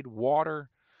Gatorade, water,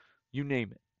 you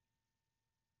name it.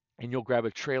 And you'll grab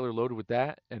a trailer loaded with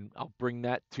that, and I'll bring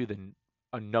that to the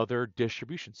another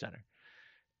distribution center.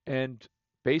 And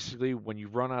basically, when you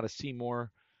run out of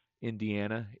Seymour,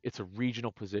 Indiana, it's a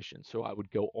regional position. So I would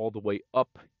go all the way up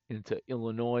into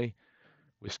Illinois,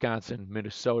 Wisconsin,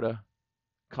 Minnesota,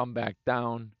 come back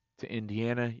down to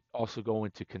Indiana, also go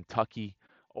into Kentucky,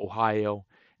 Ohio,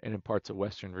 and in parts of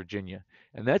Western Virginia.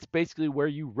 And that's basically where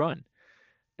you run.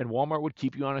 And Walmart would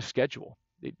keep you on a schedule.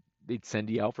 They'd send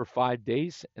you out for 5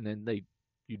 days, and then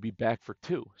you'd be back for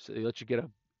two. So they let you get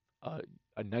a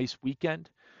a nice weekend.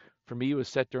 For me, it was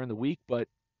set during the week, but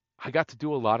I got to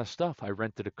do a lot of stuff. I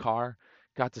rented a car,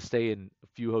 got to stay in a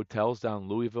few hotels down in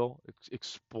Louisville,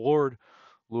 explored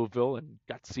Louisville, and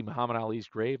got to see Muhammad Ali's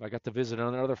grave. I got to visit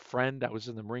another friend I was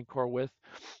in the Marine Corps with,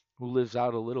 who lives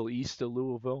out a little east of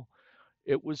Louisville.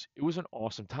 It was an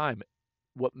awesome time.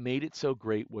 What made it so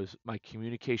great was my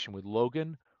communication with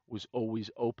Logan was always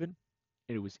open,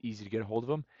 and it was easy to get a hold of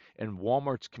him. And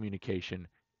Walmart's communication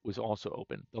was also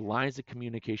open. The lines of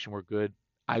communication were good.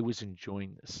 I was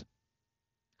enjoying this.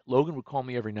 Logan would call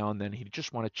me every now and then. He'd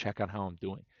just want to check on how I'm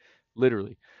doing.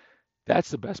 Literally, that's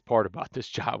the best part about this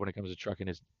job when it comes to trucking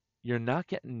is you're not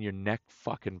getting your neck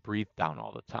fucking breathed down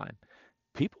all the time.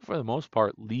 People, for the most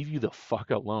part, leave you the fuck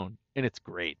alone, and it's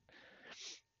great.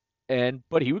 And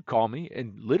but he would call me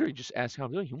and literally just ask how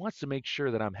I'm doing. He wants to make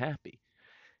sure that I'm happy.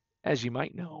 As you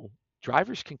might know,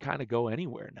 drivers can kind of go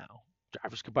anywhere now.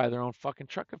 Drivers could buy their own fucking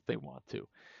truck if they want to.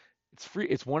 It's free.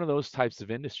 It's one of those types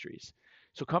of industries.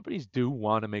 So companies do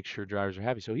want to make sure drivers are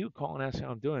happy. So he would call and ask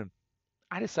how I'm doing.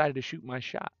 I decided to shoot my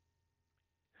shot.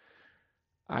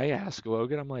 I asked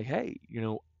Logan, I'm like, hey,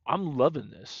 I'm loving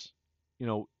this.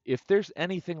 If there's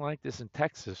anything like this in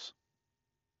Texas,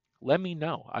 let me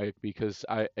know. Because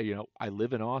I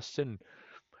live in Austin.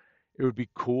 It would be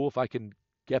cool if I can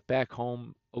get back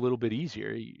home a little bit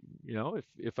easier.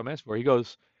 If I'm asked for it. He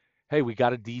goes, hey, we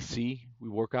got a DC. We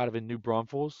work out of in New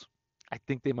Braunfels. I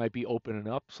think they might be opening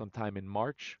up sometime in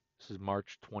March. This is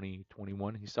March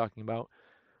 2021 he's talking about.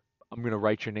 I'm going to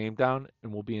write your name down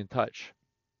and we'll be in touch.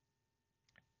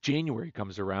 January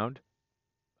comes around.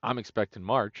 I'm expecting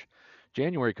March.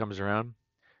 January comes around.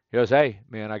 He goes, hey,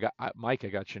 man, Mike, I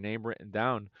got your name written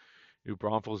down. New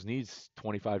Braunfels needs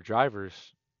 25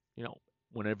 drivers. You know,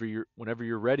 whenever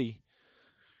you're ready,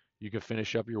 you can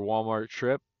finish up your Walmart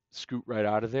trip, scoot right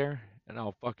out of there, and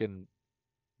I'll fucking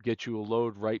get you a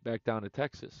load right back down to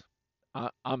Texas.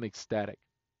 I'm ecstatic,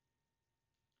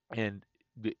 and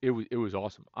it was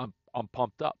awesome. I'm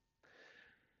pumped up.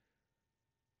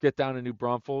 Get down to New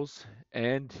Braunfels,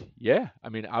 and yeah, I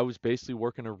mean, I was basically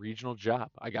working a regional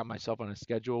job. I got myself on a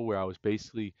schedule where I was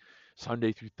basically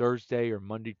Sunday through Thursday, or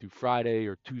Monday through Friday,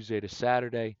 or Tuesday to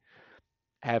Saturday,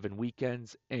 having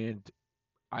weekends, and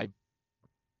I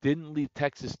didn't leave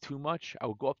Texas too much. I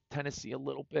would go up to Tennessee a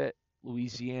little bit,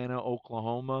 Louisiana,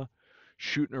 Oklahoma,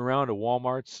 shooting around at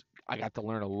Walmarts. I got to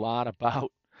learn a lot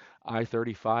about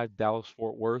I-35, Dallas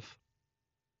Fort Worth,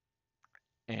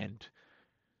 and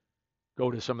go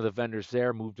to some of the vendors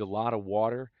there, moved a lot of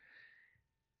water.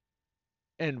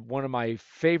 And one of my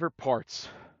favorite parts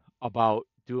about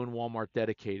doing Walmart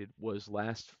dedicated was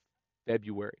last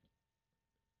February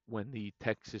when the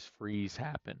Texas freeze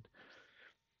happened.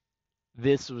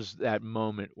 This was that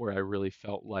moment where I really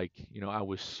felt like, I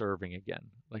was serving again.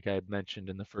 Like I had mentioned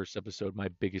in the first episode, my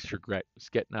biggest regret was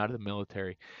getting out of the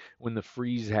military. When the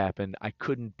freeze happened, I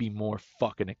couldn't be more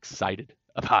fucking excited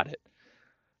about it,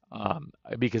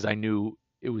 because I knew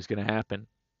it was going to happen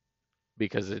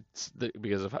because of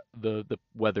the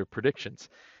weather predictions,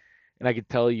 and I could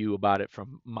tell you about it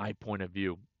from my point of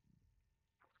view.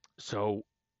 So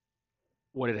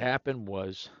What had happened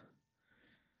was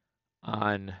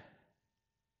on,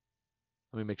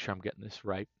 let me make sure I'm getting this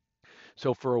right.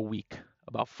 So for a week,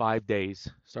 about 5 days,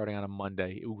 starting on a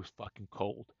Monday, it was fucking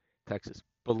cold. Texas,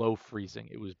 below freezing.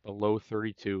 It was below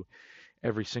 32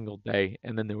 every single day.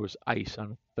 And then there was ice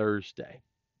on a Thursday.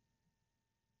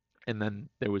 And then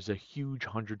there was a huge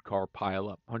 100 car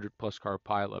pileup, 100+ car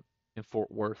pileup in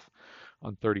Fort Worth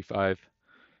on 35W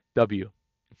in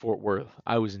Fort Worth.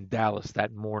 I was in Dallas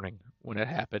that morning when it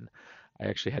happened. I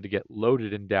actually had to get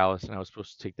loaded in Dallas, and I was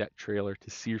supposed to take that trailer to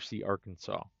Searcy,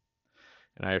 Arkansas.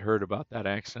 And I had heard about that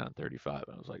accident on 35.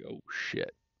 And I was like, oh shit.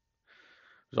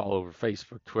 It was all over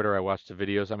Facebook, Twitter. I watched the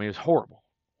videos. I mean, it was horrible,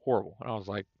 horrible. And I was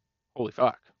like, holy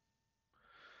fuck.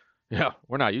 Yeah,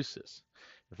 we're not used to this.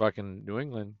 In fucking New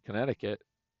England, Connecticut,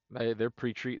 they're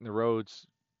pre-treating the roads.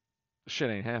 Shit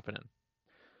ain't happening.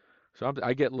 So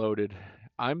I get loaded.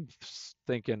 I'm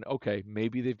thinking, okay,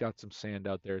 maybe they've got some sand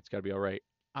out there. It's got to be all right.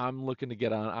 I'm looking to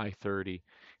get on I-30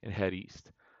 and head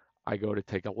east. I go to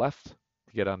take a left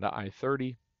to get onto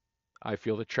I-30. I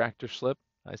feel the tractor slip.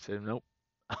 I said, nope,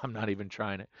 I'm not even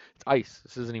trying it. It's ice.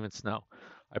 This isn't even snow.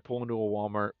 I pull into a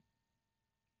Walmart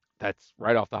that's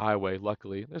right off the highway,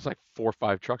 luckily. There's like 4 or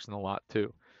 5 trucks in the lot,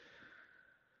 too.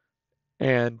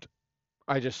 And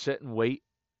I just sit and wait,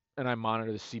 and I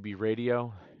monitor the CB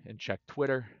radio and check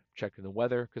Twitter, checking the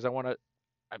weather, because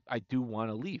I do want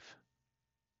to leave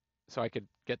so I could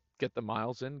get the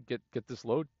miles in, get this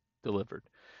load delivered,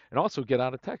 and also get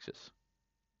out of Texas.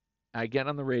 I get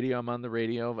on the radio. I'm on the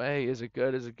radio. Hey, is it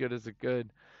good? Is it good? Is it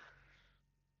good?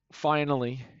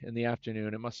 Finally, in the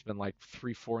afternoon, it must have been like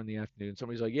 3, 4 in the afternoon.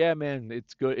 Somebody's like, "Yeah, man,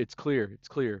 it's good. It's clear. It's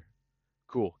clear.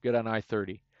 Cool. Get on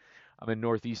I-30." I'm in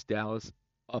Northeast Dallas,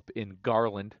 up in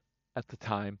Garland at the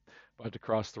time, about to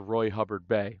cross the Roy Hubbard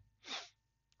Bay.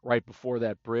 Right before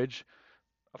that bridge,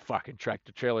 a fucking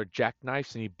tractor trailer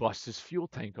jackknifes and he busts his fuel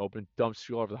tank open, dumps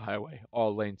fuel over the highway.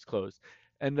 All lanes closed.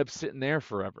 Ended up sitting there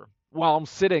forever. While I'm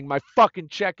sitting, my fucking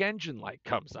check engine light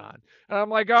comes on. And I'm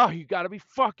like, oh, you gotta be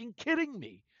fucking kidding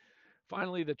me.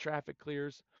 Finally, the traffic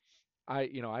clears. I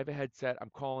have a headset. I'm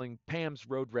calling PAM's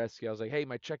Road Rescue. I was like, hey,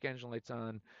 my check engine light's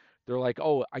on. They're like,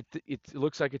 oh, it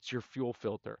looks like it's your fuel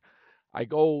filter. I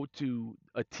go to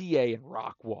a TA in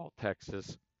Rockwall,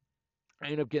 Texas. I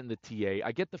end up getting the TA.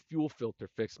 I get the fuel filter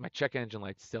fixed. My check engine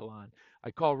light's still on.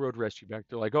 I call Road Rescue back.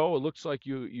 They're like, "Oh, it looks like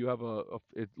you have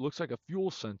it looks like a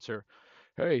fuel sensor.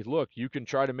 Hey, look, you can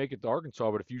try to make it to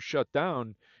Arkansas, but if you shut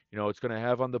down, it's going to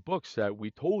have on the books that we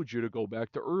told you to go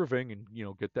back to Irving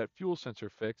and get that fuel sensor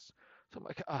fixed." So I'm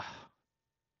like,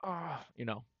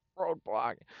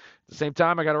 roadblock. At the same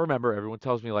time, I got to remember, everyone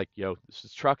tells me like, "Yo, this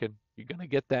is trucking. You're gonna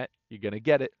get that. You're gonna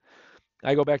get it."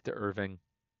 I go back to Irving.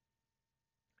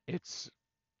 It's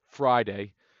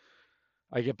Friday.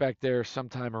 I get back there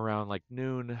sometime around like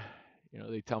noon.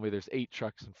 They tell me there's 8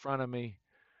 trucks in front of me.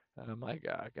 And I'm like,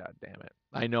 ah, God damn it.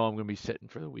 I know I'm going to be sitting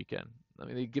for the weekend. I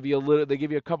mean, they give you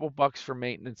a couple bucks for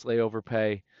maintenance, layover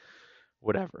pay,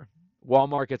 whatever.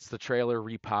 Walmart gets the trailer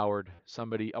repowered.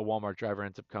 A Walmart driver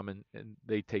ends up coming and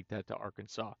they take that to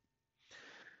Arkansas.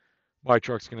 My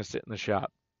truck's going to sit in the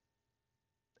shop.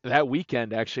 That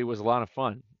weekend actually was a lot of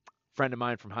fun. Friend of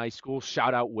mine from high school,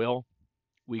 shout out Will.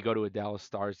 We go to a Dallas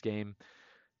Stars game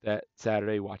that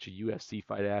Saturday, watch a UFC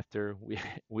fight after.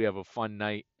 We have a fun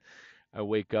night. I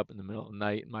wake up in the middle of the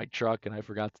night in my truck and I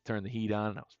forgot to turn the heat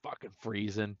on. I was fucking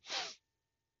freezing.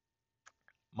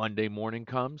 Monday morning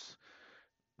comes.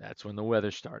 That's when the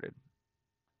weather started.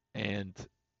 And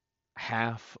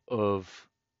half of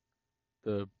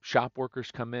the shop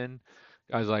workers come in.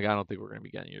 Guys like, I don't think we're gonna be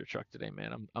getting your truck today,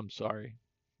 man. I'm sorry.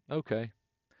 Okay.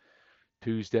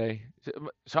 Tuesday.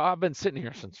 So I've been sitting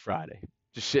here since Friday.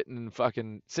 Just sitting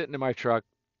in my truck,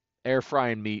 air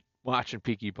frying meat, watching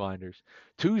Peaky Blinders.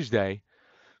 Tuesday,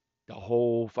 the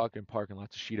whole fucking parking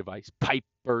lot's a sheet of ice. Pipe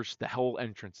burst. The whole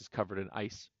entrance is covered in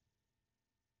ice.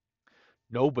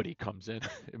 Nobody comes in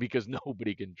because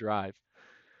nobody can drive.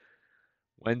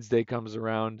 Wednesday comes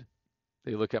around.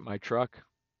 They look at my truck.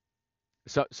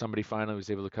 Somebody finally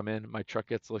was able to come in. My truck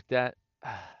gets looked at.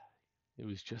 It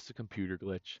was just a computer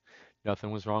glitch.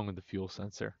 Nothing was wrong with the fuel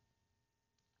sensor.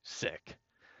 Sick.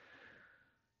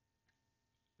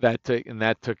 That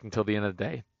took until the end of the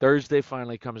day. Thursday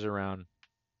finally comes around.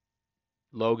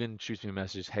 Logan shoots me a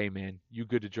message. Hey man, you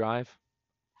good to drive?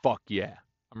 Fuck yeah.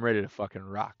 I'm ready to fucking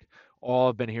rock. All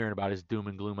I've been hearing about is doom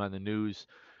and gloom on the news.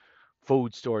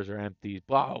 Food stores are empty.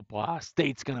 Blah, blah, blah.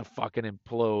 State's going to fucking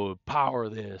implode. Power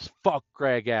this. Fuck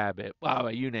Greg Abbott. Blah, blah,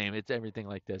 you name it. It's everything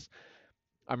like this.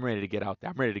 I'm ready to get out there.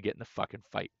 I'm ready to get in the fucking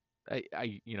fight.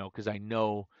 Because I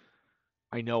know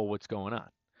what's going on.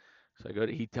 So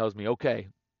he tells me, okay,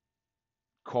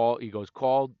 He goes,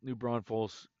 call New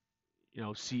Braunfels,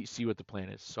 see what the plan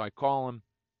is. So I call him.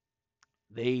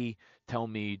 They tell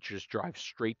me just drive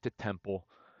straight to Temple.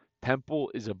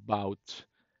 Temple is about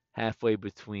halfway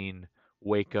between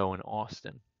Waco and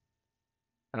Austin.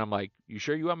 And I'm like, you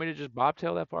sure you want me to just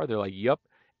bobtail that far? They're like, yep,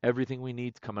 everything we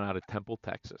need's coming out of Temple,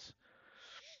 Texas.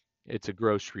 It's a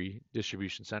grocery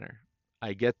distribution center.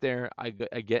 I get there, I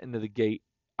get into the gate.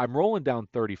 I'm rolling down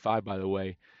 35, by the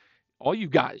way. All you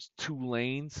got is two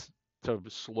lanes to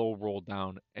slow roll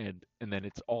down, and then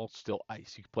it's all still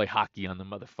ice. You can play hockey on the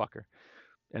motherfucker.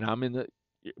 And I'm in the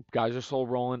guys are slow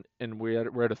rolling, and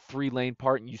we're at a 3 lane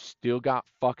part, and you still got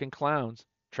fucking clowns,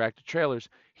 tractor trailers.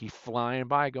 He flying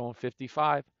by going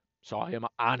 55. Saw him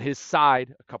on his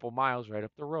side a couple miles right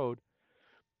up the road.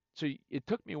 So it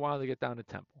took me a while to get down to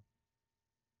Temple.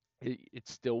 It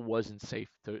still wasn't safe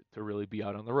to really be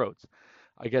out on the roads.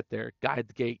 I get there, guy at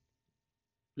the gate.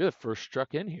 You're the first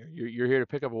truck in here. You're here to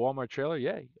pick up a Walmart trailer?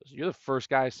 Yeah. He goes, you're the first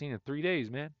guy I've seen in 3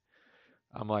 days, man.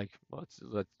 I'm like, let's.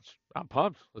 I'm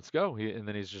pumped. Let's go. And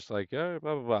then he's just like, blah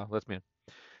blah blah. Let's me in.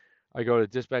 I go to the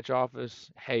dispatch office.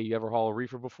 Hey, you ever haul a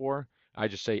reefer before? I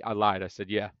just say I lied. I said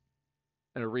yeah.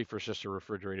 And a reefer is just a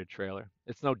refrigerated trailer.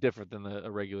 It's no different than a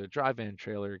regular dry van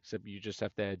trailer, except you just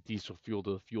have to add diesel fuel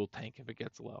to the fuel tank if it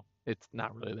gets low. It's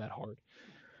not really that hard.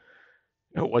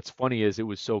 What's funny is it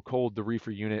was so cold the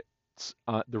reefer units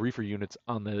on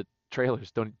the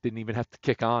trailers didn't even have to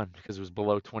kick on because it was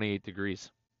below 28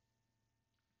 degrees.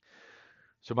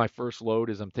 So my first load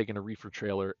is I'm taking a reefer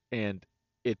trailer and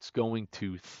it's going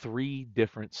to 3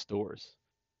 different stores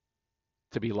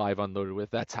to be live unloaded with.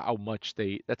 That's how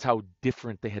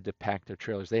different they had to pack their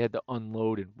trailers. They had to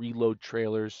unload and reload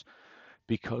trailers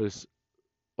because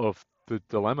of the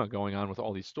dilemma going on with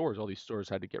all these stores. All these stores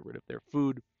had to get rid of their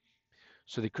food.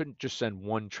 So they couldn't just send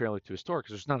one trailer to a store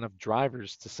because there's not enough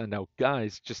drivers to send out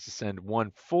guys just to send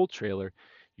one full trailer.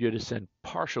 You had to send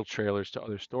partial trailers to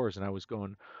other stores. And I went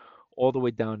all the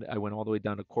way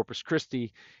down to Corpus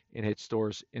Christi and hit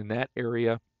stores in that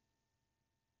area.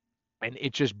 And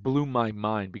it just blew my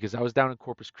mind because I was down in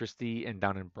Corpus Christi and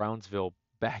down in Brownsville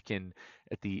back in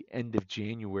at the end of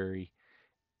January,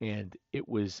 and it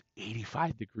was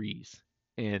 85 degrees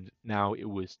and now it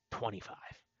was 25,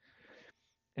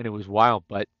 and it was wild,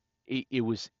 but it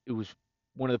was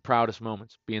one of the proudest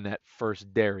moments being that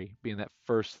first dairy, being that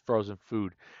first frozen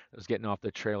food that was getting off the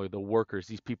trailer. The workers,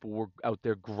 these people were out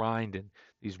there grinding.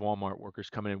 These Walmart workers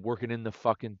coming in, working in the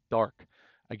fucking dark.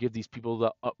 I give these people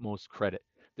the utmost credit.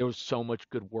 There was so much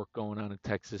good work going on in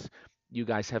Texas. You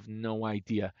guys have no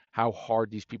idea how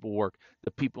hard these people work.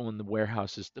 The people in the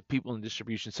warehouses, the people in the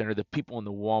distribution center, the people in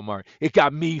the Walmart. It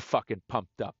got me fucking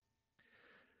pumped up.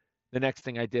 The next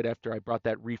thing I did after I brought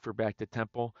that reefer back to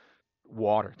Temple,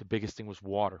 water. The biggest thing was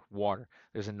water. Water.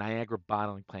 There's a Niagara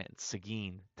bottling plant in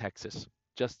Seguin, Texas,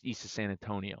 just east of San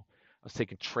Antonio. I was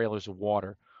taking trailers of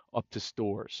water up to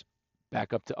stores,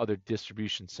 back up to other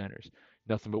distribution centers.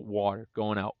 Nothing but water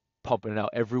going out, pumping it out.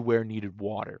 Everywhere needed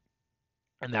water.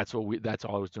 And that's all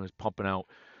I was doing is pumping out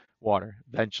water.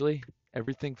 Eventually,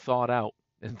 everything thawed out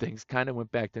and things kind of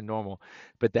went back to normal.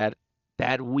 But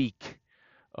that week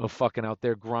of fucking out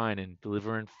there grinding,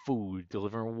 delivering food,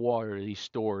 delivering water to these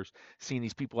stores, seeing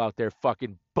these people out there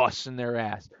fucking busting their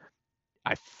ass.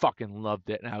 I fucking loved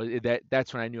it. And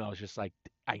that's when I knew I was just like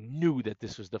I knew that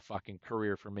this was the fucking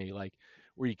career for me, like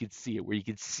where you could see it, where you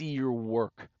could see your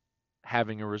work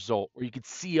having a result, where you could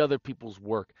see other people's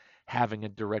work having a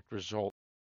direct result.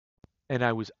 And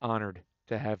I was honored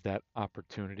to have that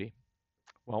opportunity.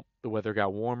 Well, the weather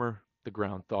got warmer, the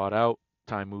ground thawed out,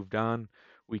 time moved on,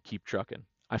 we keep trucking.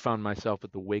 I found myself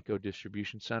at the Waco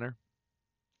distribution center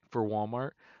for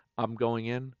Walmart. I'm going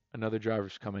in, another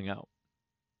driver's coming out.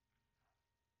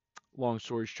 Long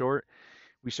story short,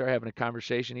 we start having a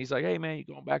conversation. He's like, "Hey man, you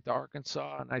going back to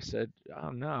Arkansas?" And I said,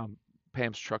 "Oh no,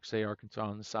 Pam's trucks say Arkansas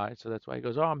on the side, so that's why." He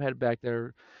goes, "Oh, I'm headed back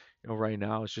there, right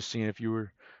now. I was just seeing if you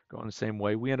were going the same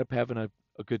way." We end up having a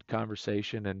good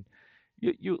conversation, and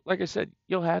like I said,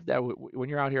 you'll have that when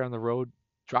you're out here on the road.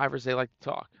 Drivers, they like to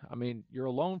talk. I mean, you're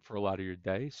alone for a lot of your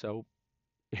day, so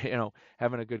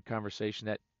having a good conversation,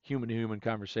 that human to human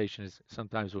conversation is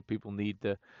sometimes what people need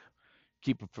to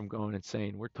keep them from going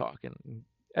insane. We're talking.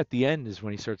 At the end is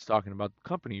when he starts talking about the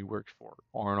company he works for,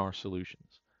 R&R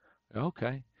Solutions.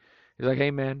 Okay. He's like,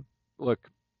 hey man, look,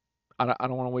 I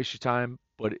don't want to waste your time,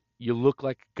 but you look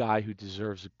like a guy who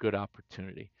deserves a good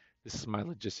opportunity. This is my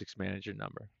logistics manager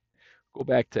number. Go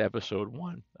back to episode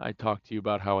 1. I talked to you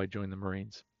about how I joined the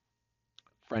Marines.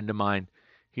 Friend of mine,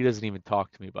 he doesn't even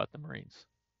talk to me about the Marines.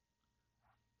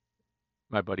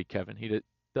 My buddy Kevin,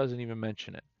 doesn't even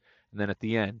mention it. And then at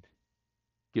the end,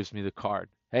 gives me the card.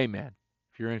 Hey man,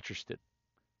 if you're interested,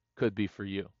 could be for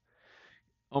you.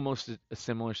 Almost a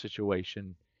similar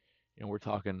situation. We're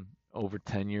talking over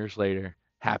 10 years later,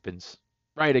 happens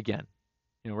right again,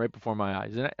 right before my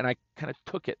eyes. And I kind of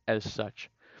took it as such.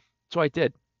 So I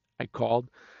did. I called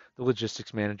the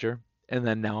logistics manager, and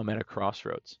then now I'm at a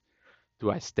crossroads. Do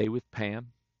I stay with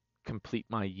PAM, complete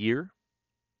my year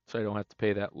so I don't have to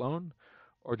pay that loan,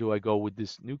 or do I go with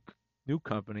this new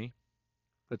company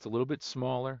that's a little bit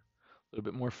smaller, a little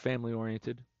bit more family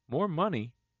oriented, more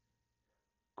money,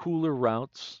 cooler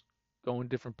routes, going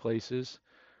different places?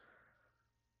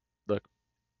 Look,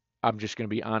 I'm just going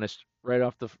to be honest right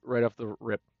off the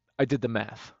rip. I did the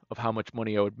math of how much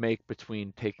money I would make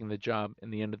between taking the job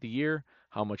in the end of the year,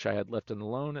 how much I had left in the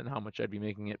loan, and how much I'd be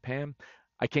making at PAM.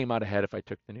 I came out ahead if I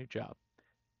took the new job.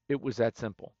 It was that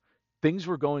simple. Things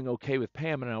were going okay with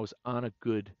PAM, and I was on a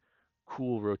good,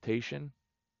 cool rotation,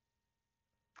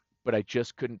 but I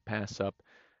just couldn't pass up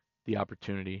the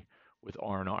opportunity with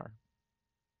R&R.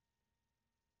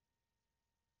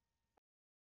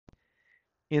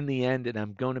 In the end, and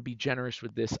I'm going to be generous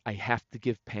with this, I have to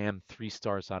give Pam 3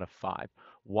 stars out of 5.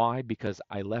 Why? Because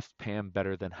I left Pam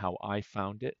better than how I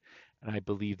found it. And I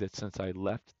believe that since I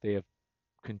left, they have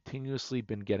continuously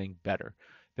been getting better.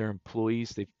 Their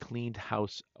employees, they've cleaned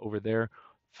house over there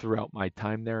throughout my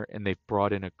time there, and they've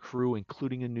brought in a crew,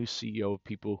 including a new CEO of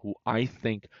people who I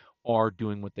think are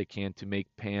doing what they can to make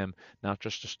PAM not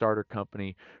just a starter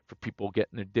company for people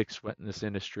getting their dicks wet in this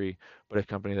industry, but a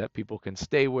company that people can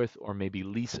stay with or maybe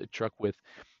lease a truck with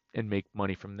and make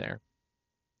money from there.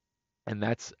 And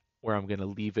that's where I'm going to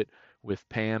leave it with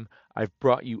Pam. I've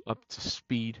brought you up to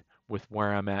speed with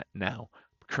where I'm at now.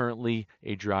 Currently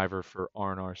a driver for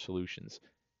R&R Solutions.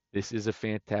 This is a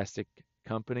fantastic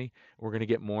company. We're going to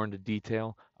get more into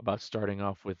detail about starting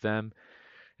off with them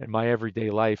and my everyday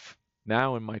life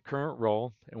now in my current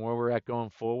role and where we're at going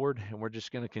forward. And we're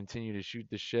just going to continue to shoot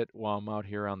the shit while I'm out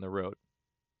here on the road.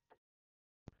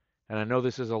 And I know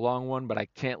this is a long one, but I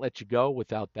can't let you go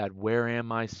without that Where Am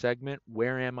I segment.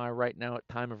 Where am I right now at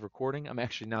time of recording? I'm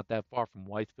actually not that far from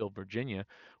Wytheville, Virginia,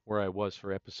 where I was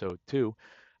for episode 2.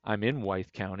 I'm in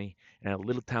Wythe County in a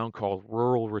little town called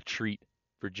Rural Retreat,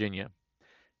 Virginia.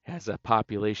 It has a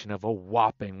population of a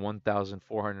whopping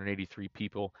 1,483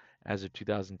 people as of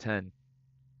 2010.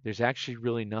 There's actually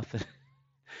really nothing,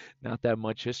 not that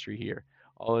much history here.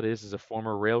 All it is a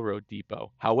former railroad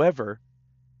depot. However,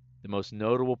 the most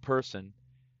notable person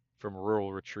from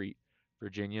Rural Retreat,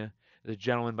 Virginia, is a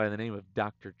gentleman by the name of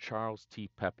Dr. Charles T.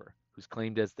 Pepper, who's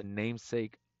claimed as the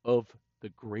namesake of the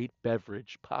great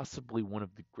beverage, possibly one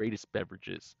of the greatest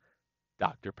beverages,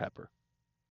 Dr. Pepper.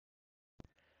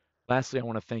 Lastly, I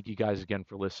want to thank you guys again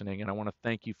for listening, and I want to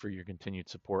thank you for your continued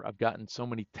support. I've gotten so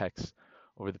many texts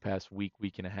over the past week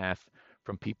and a half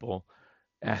from people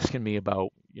asking me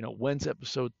about, when's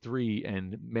episode 3,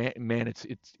 and man,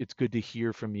 it's good to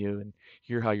hear from you and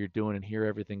hear how you're doing and hear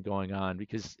everything going on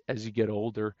because as you get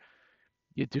older,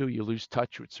 you lose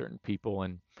touch with certain people,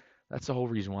 and that's the whole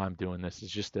reason why I'm doing this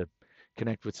is just to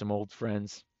connect with some old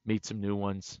friends, meet some new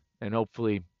ones, and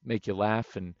hopefully make you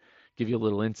laugh and give you a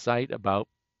little insight about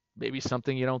maybe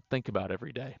something you don't think about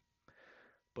every day.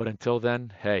 But until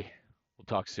then, hey, we'll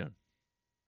talk soon.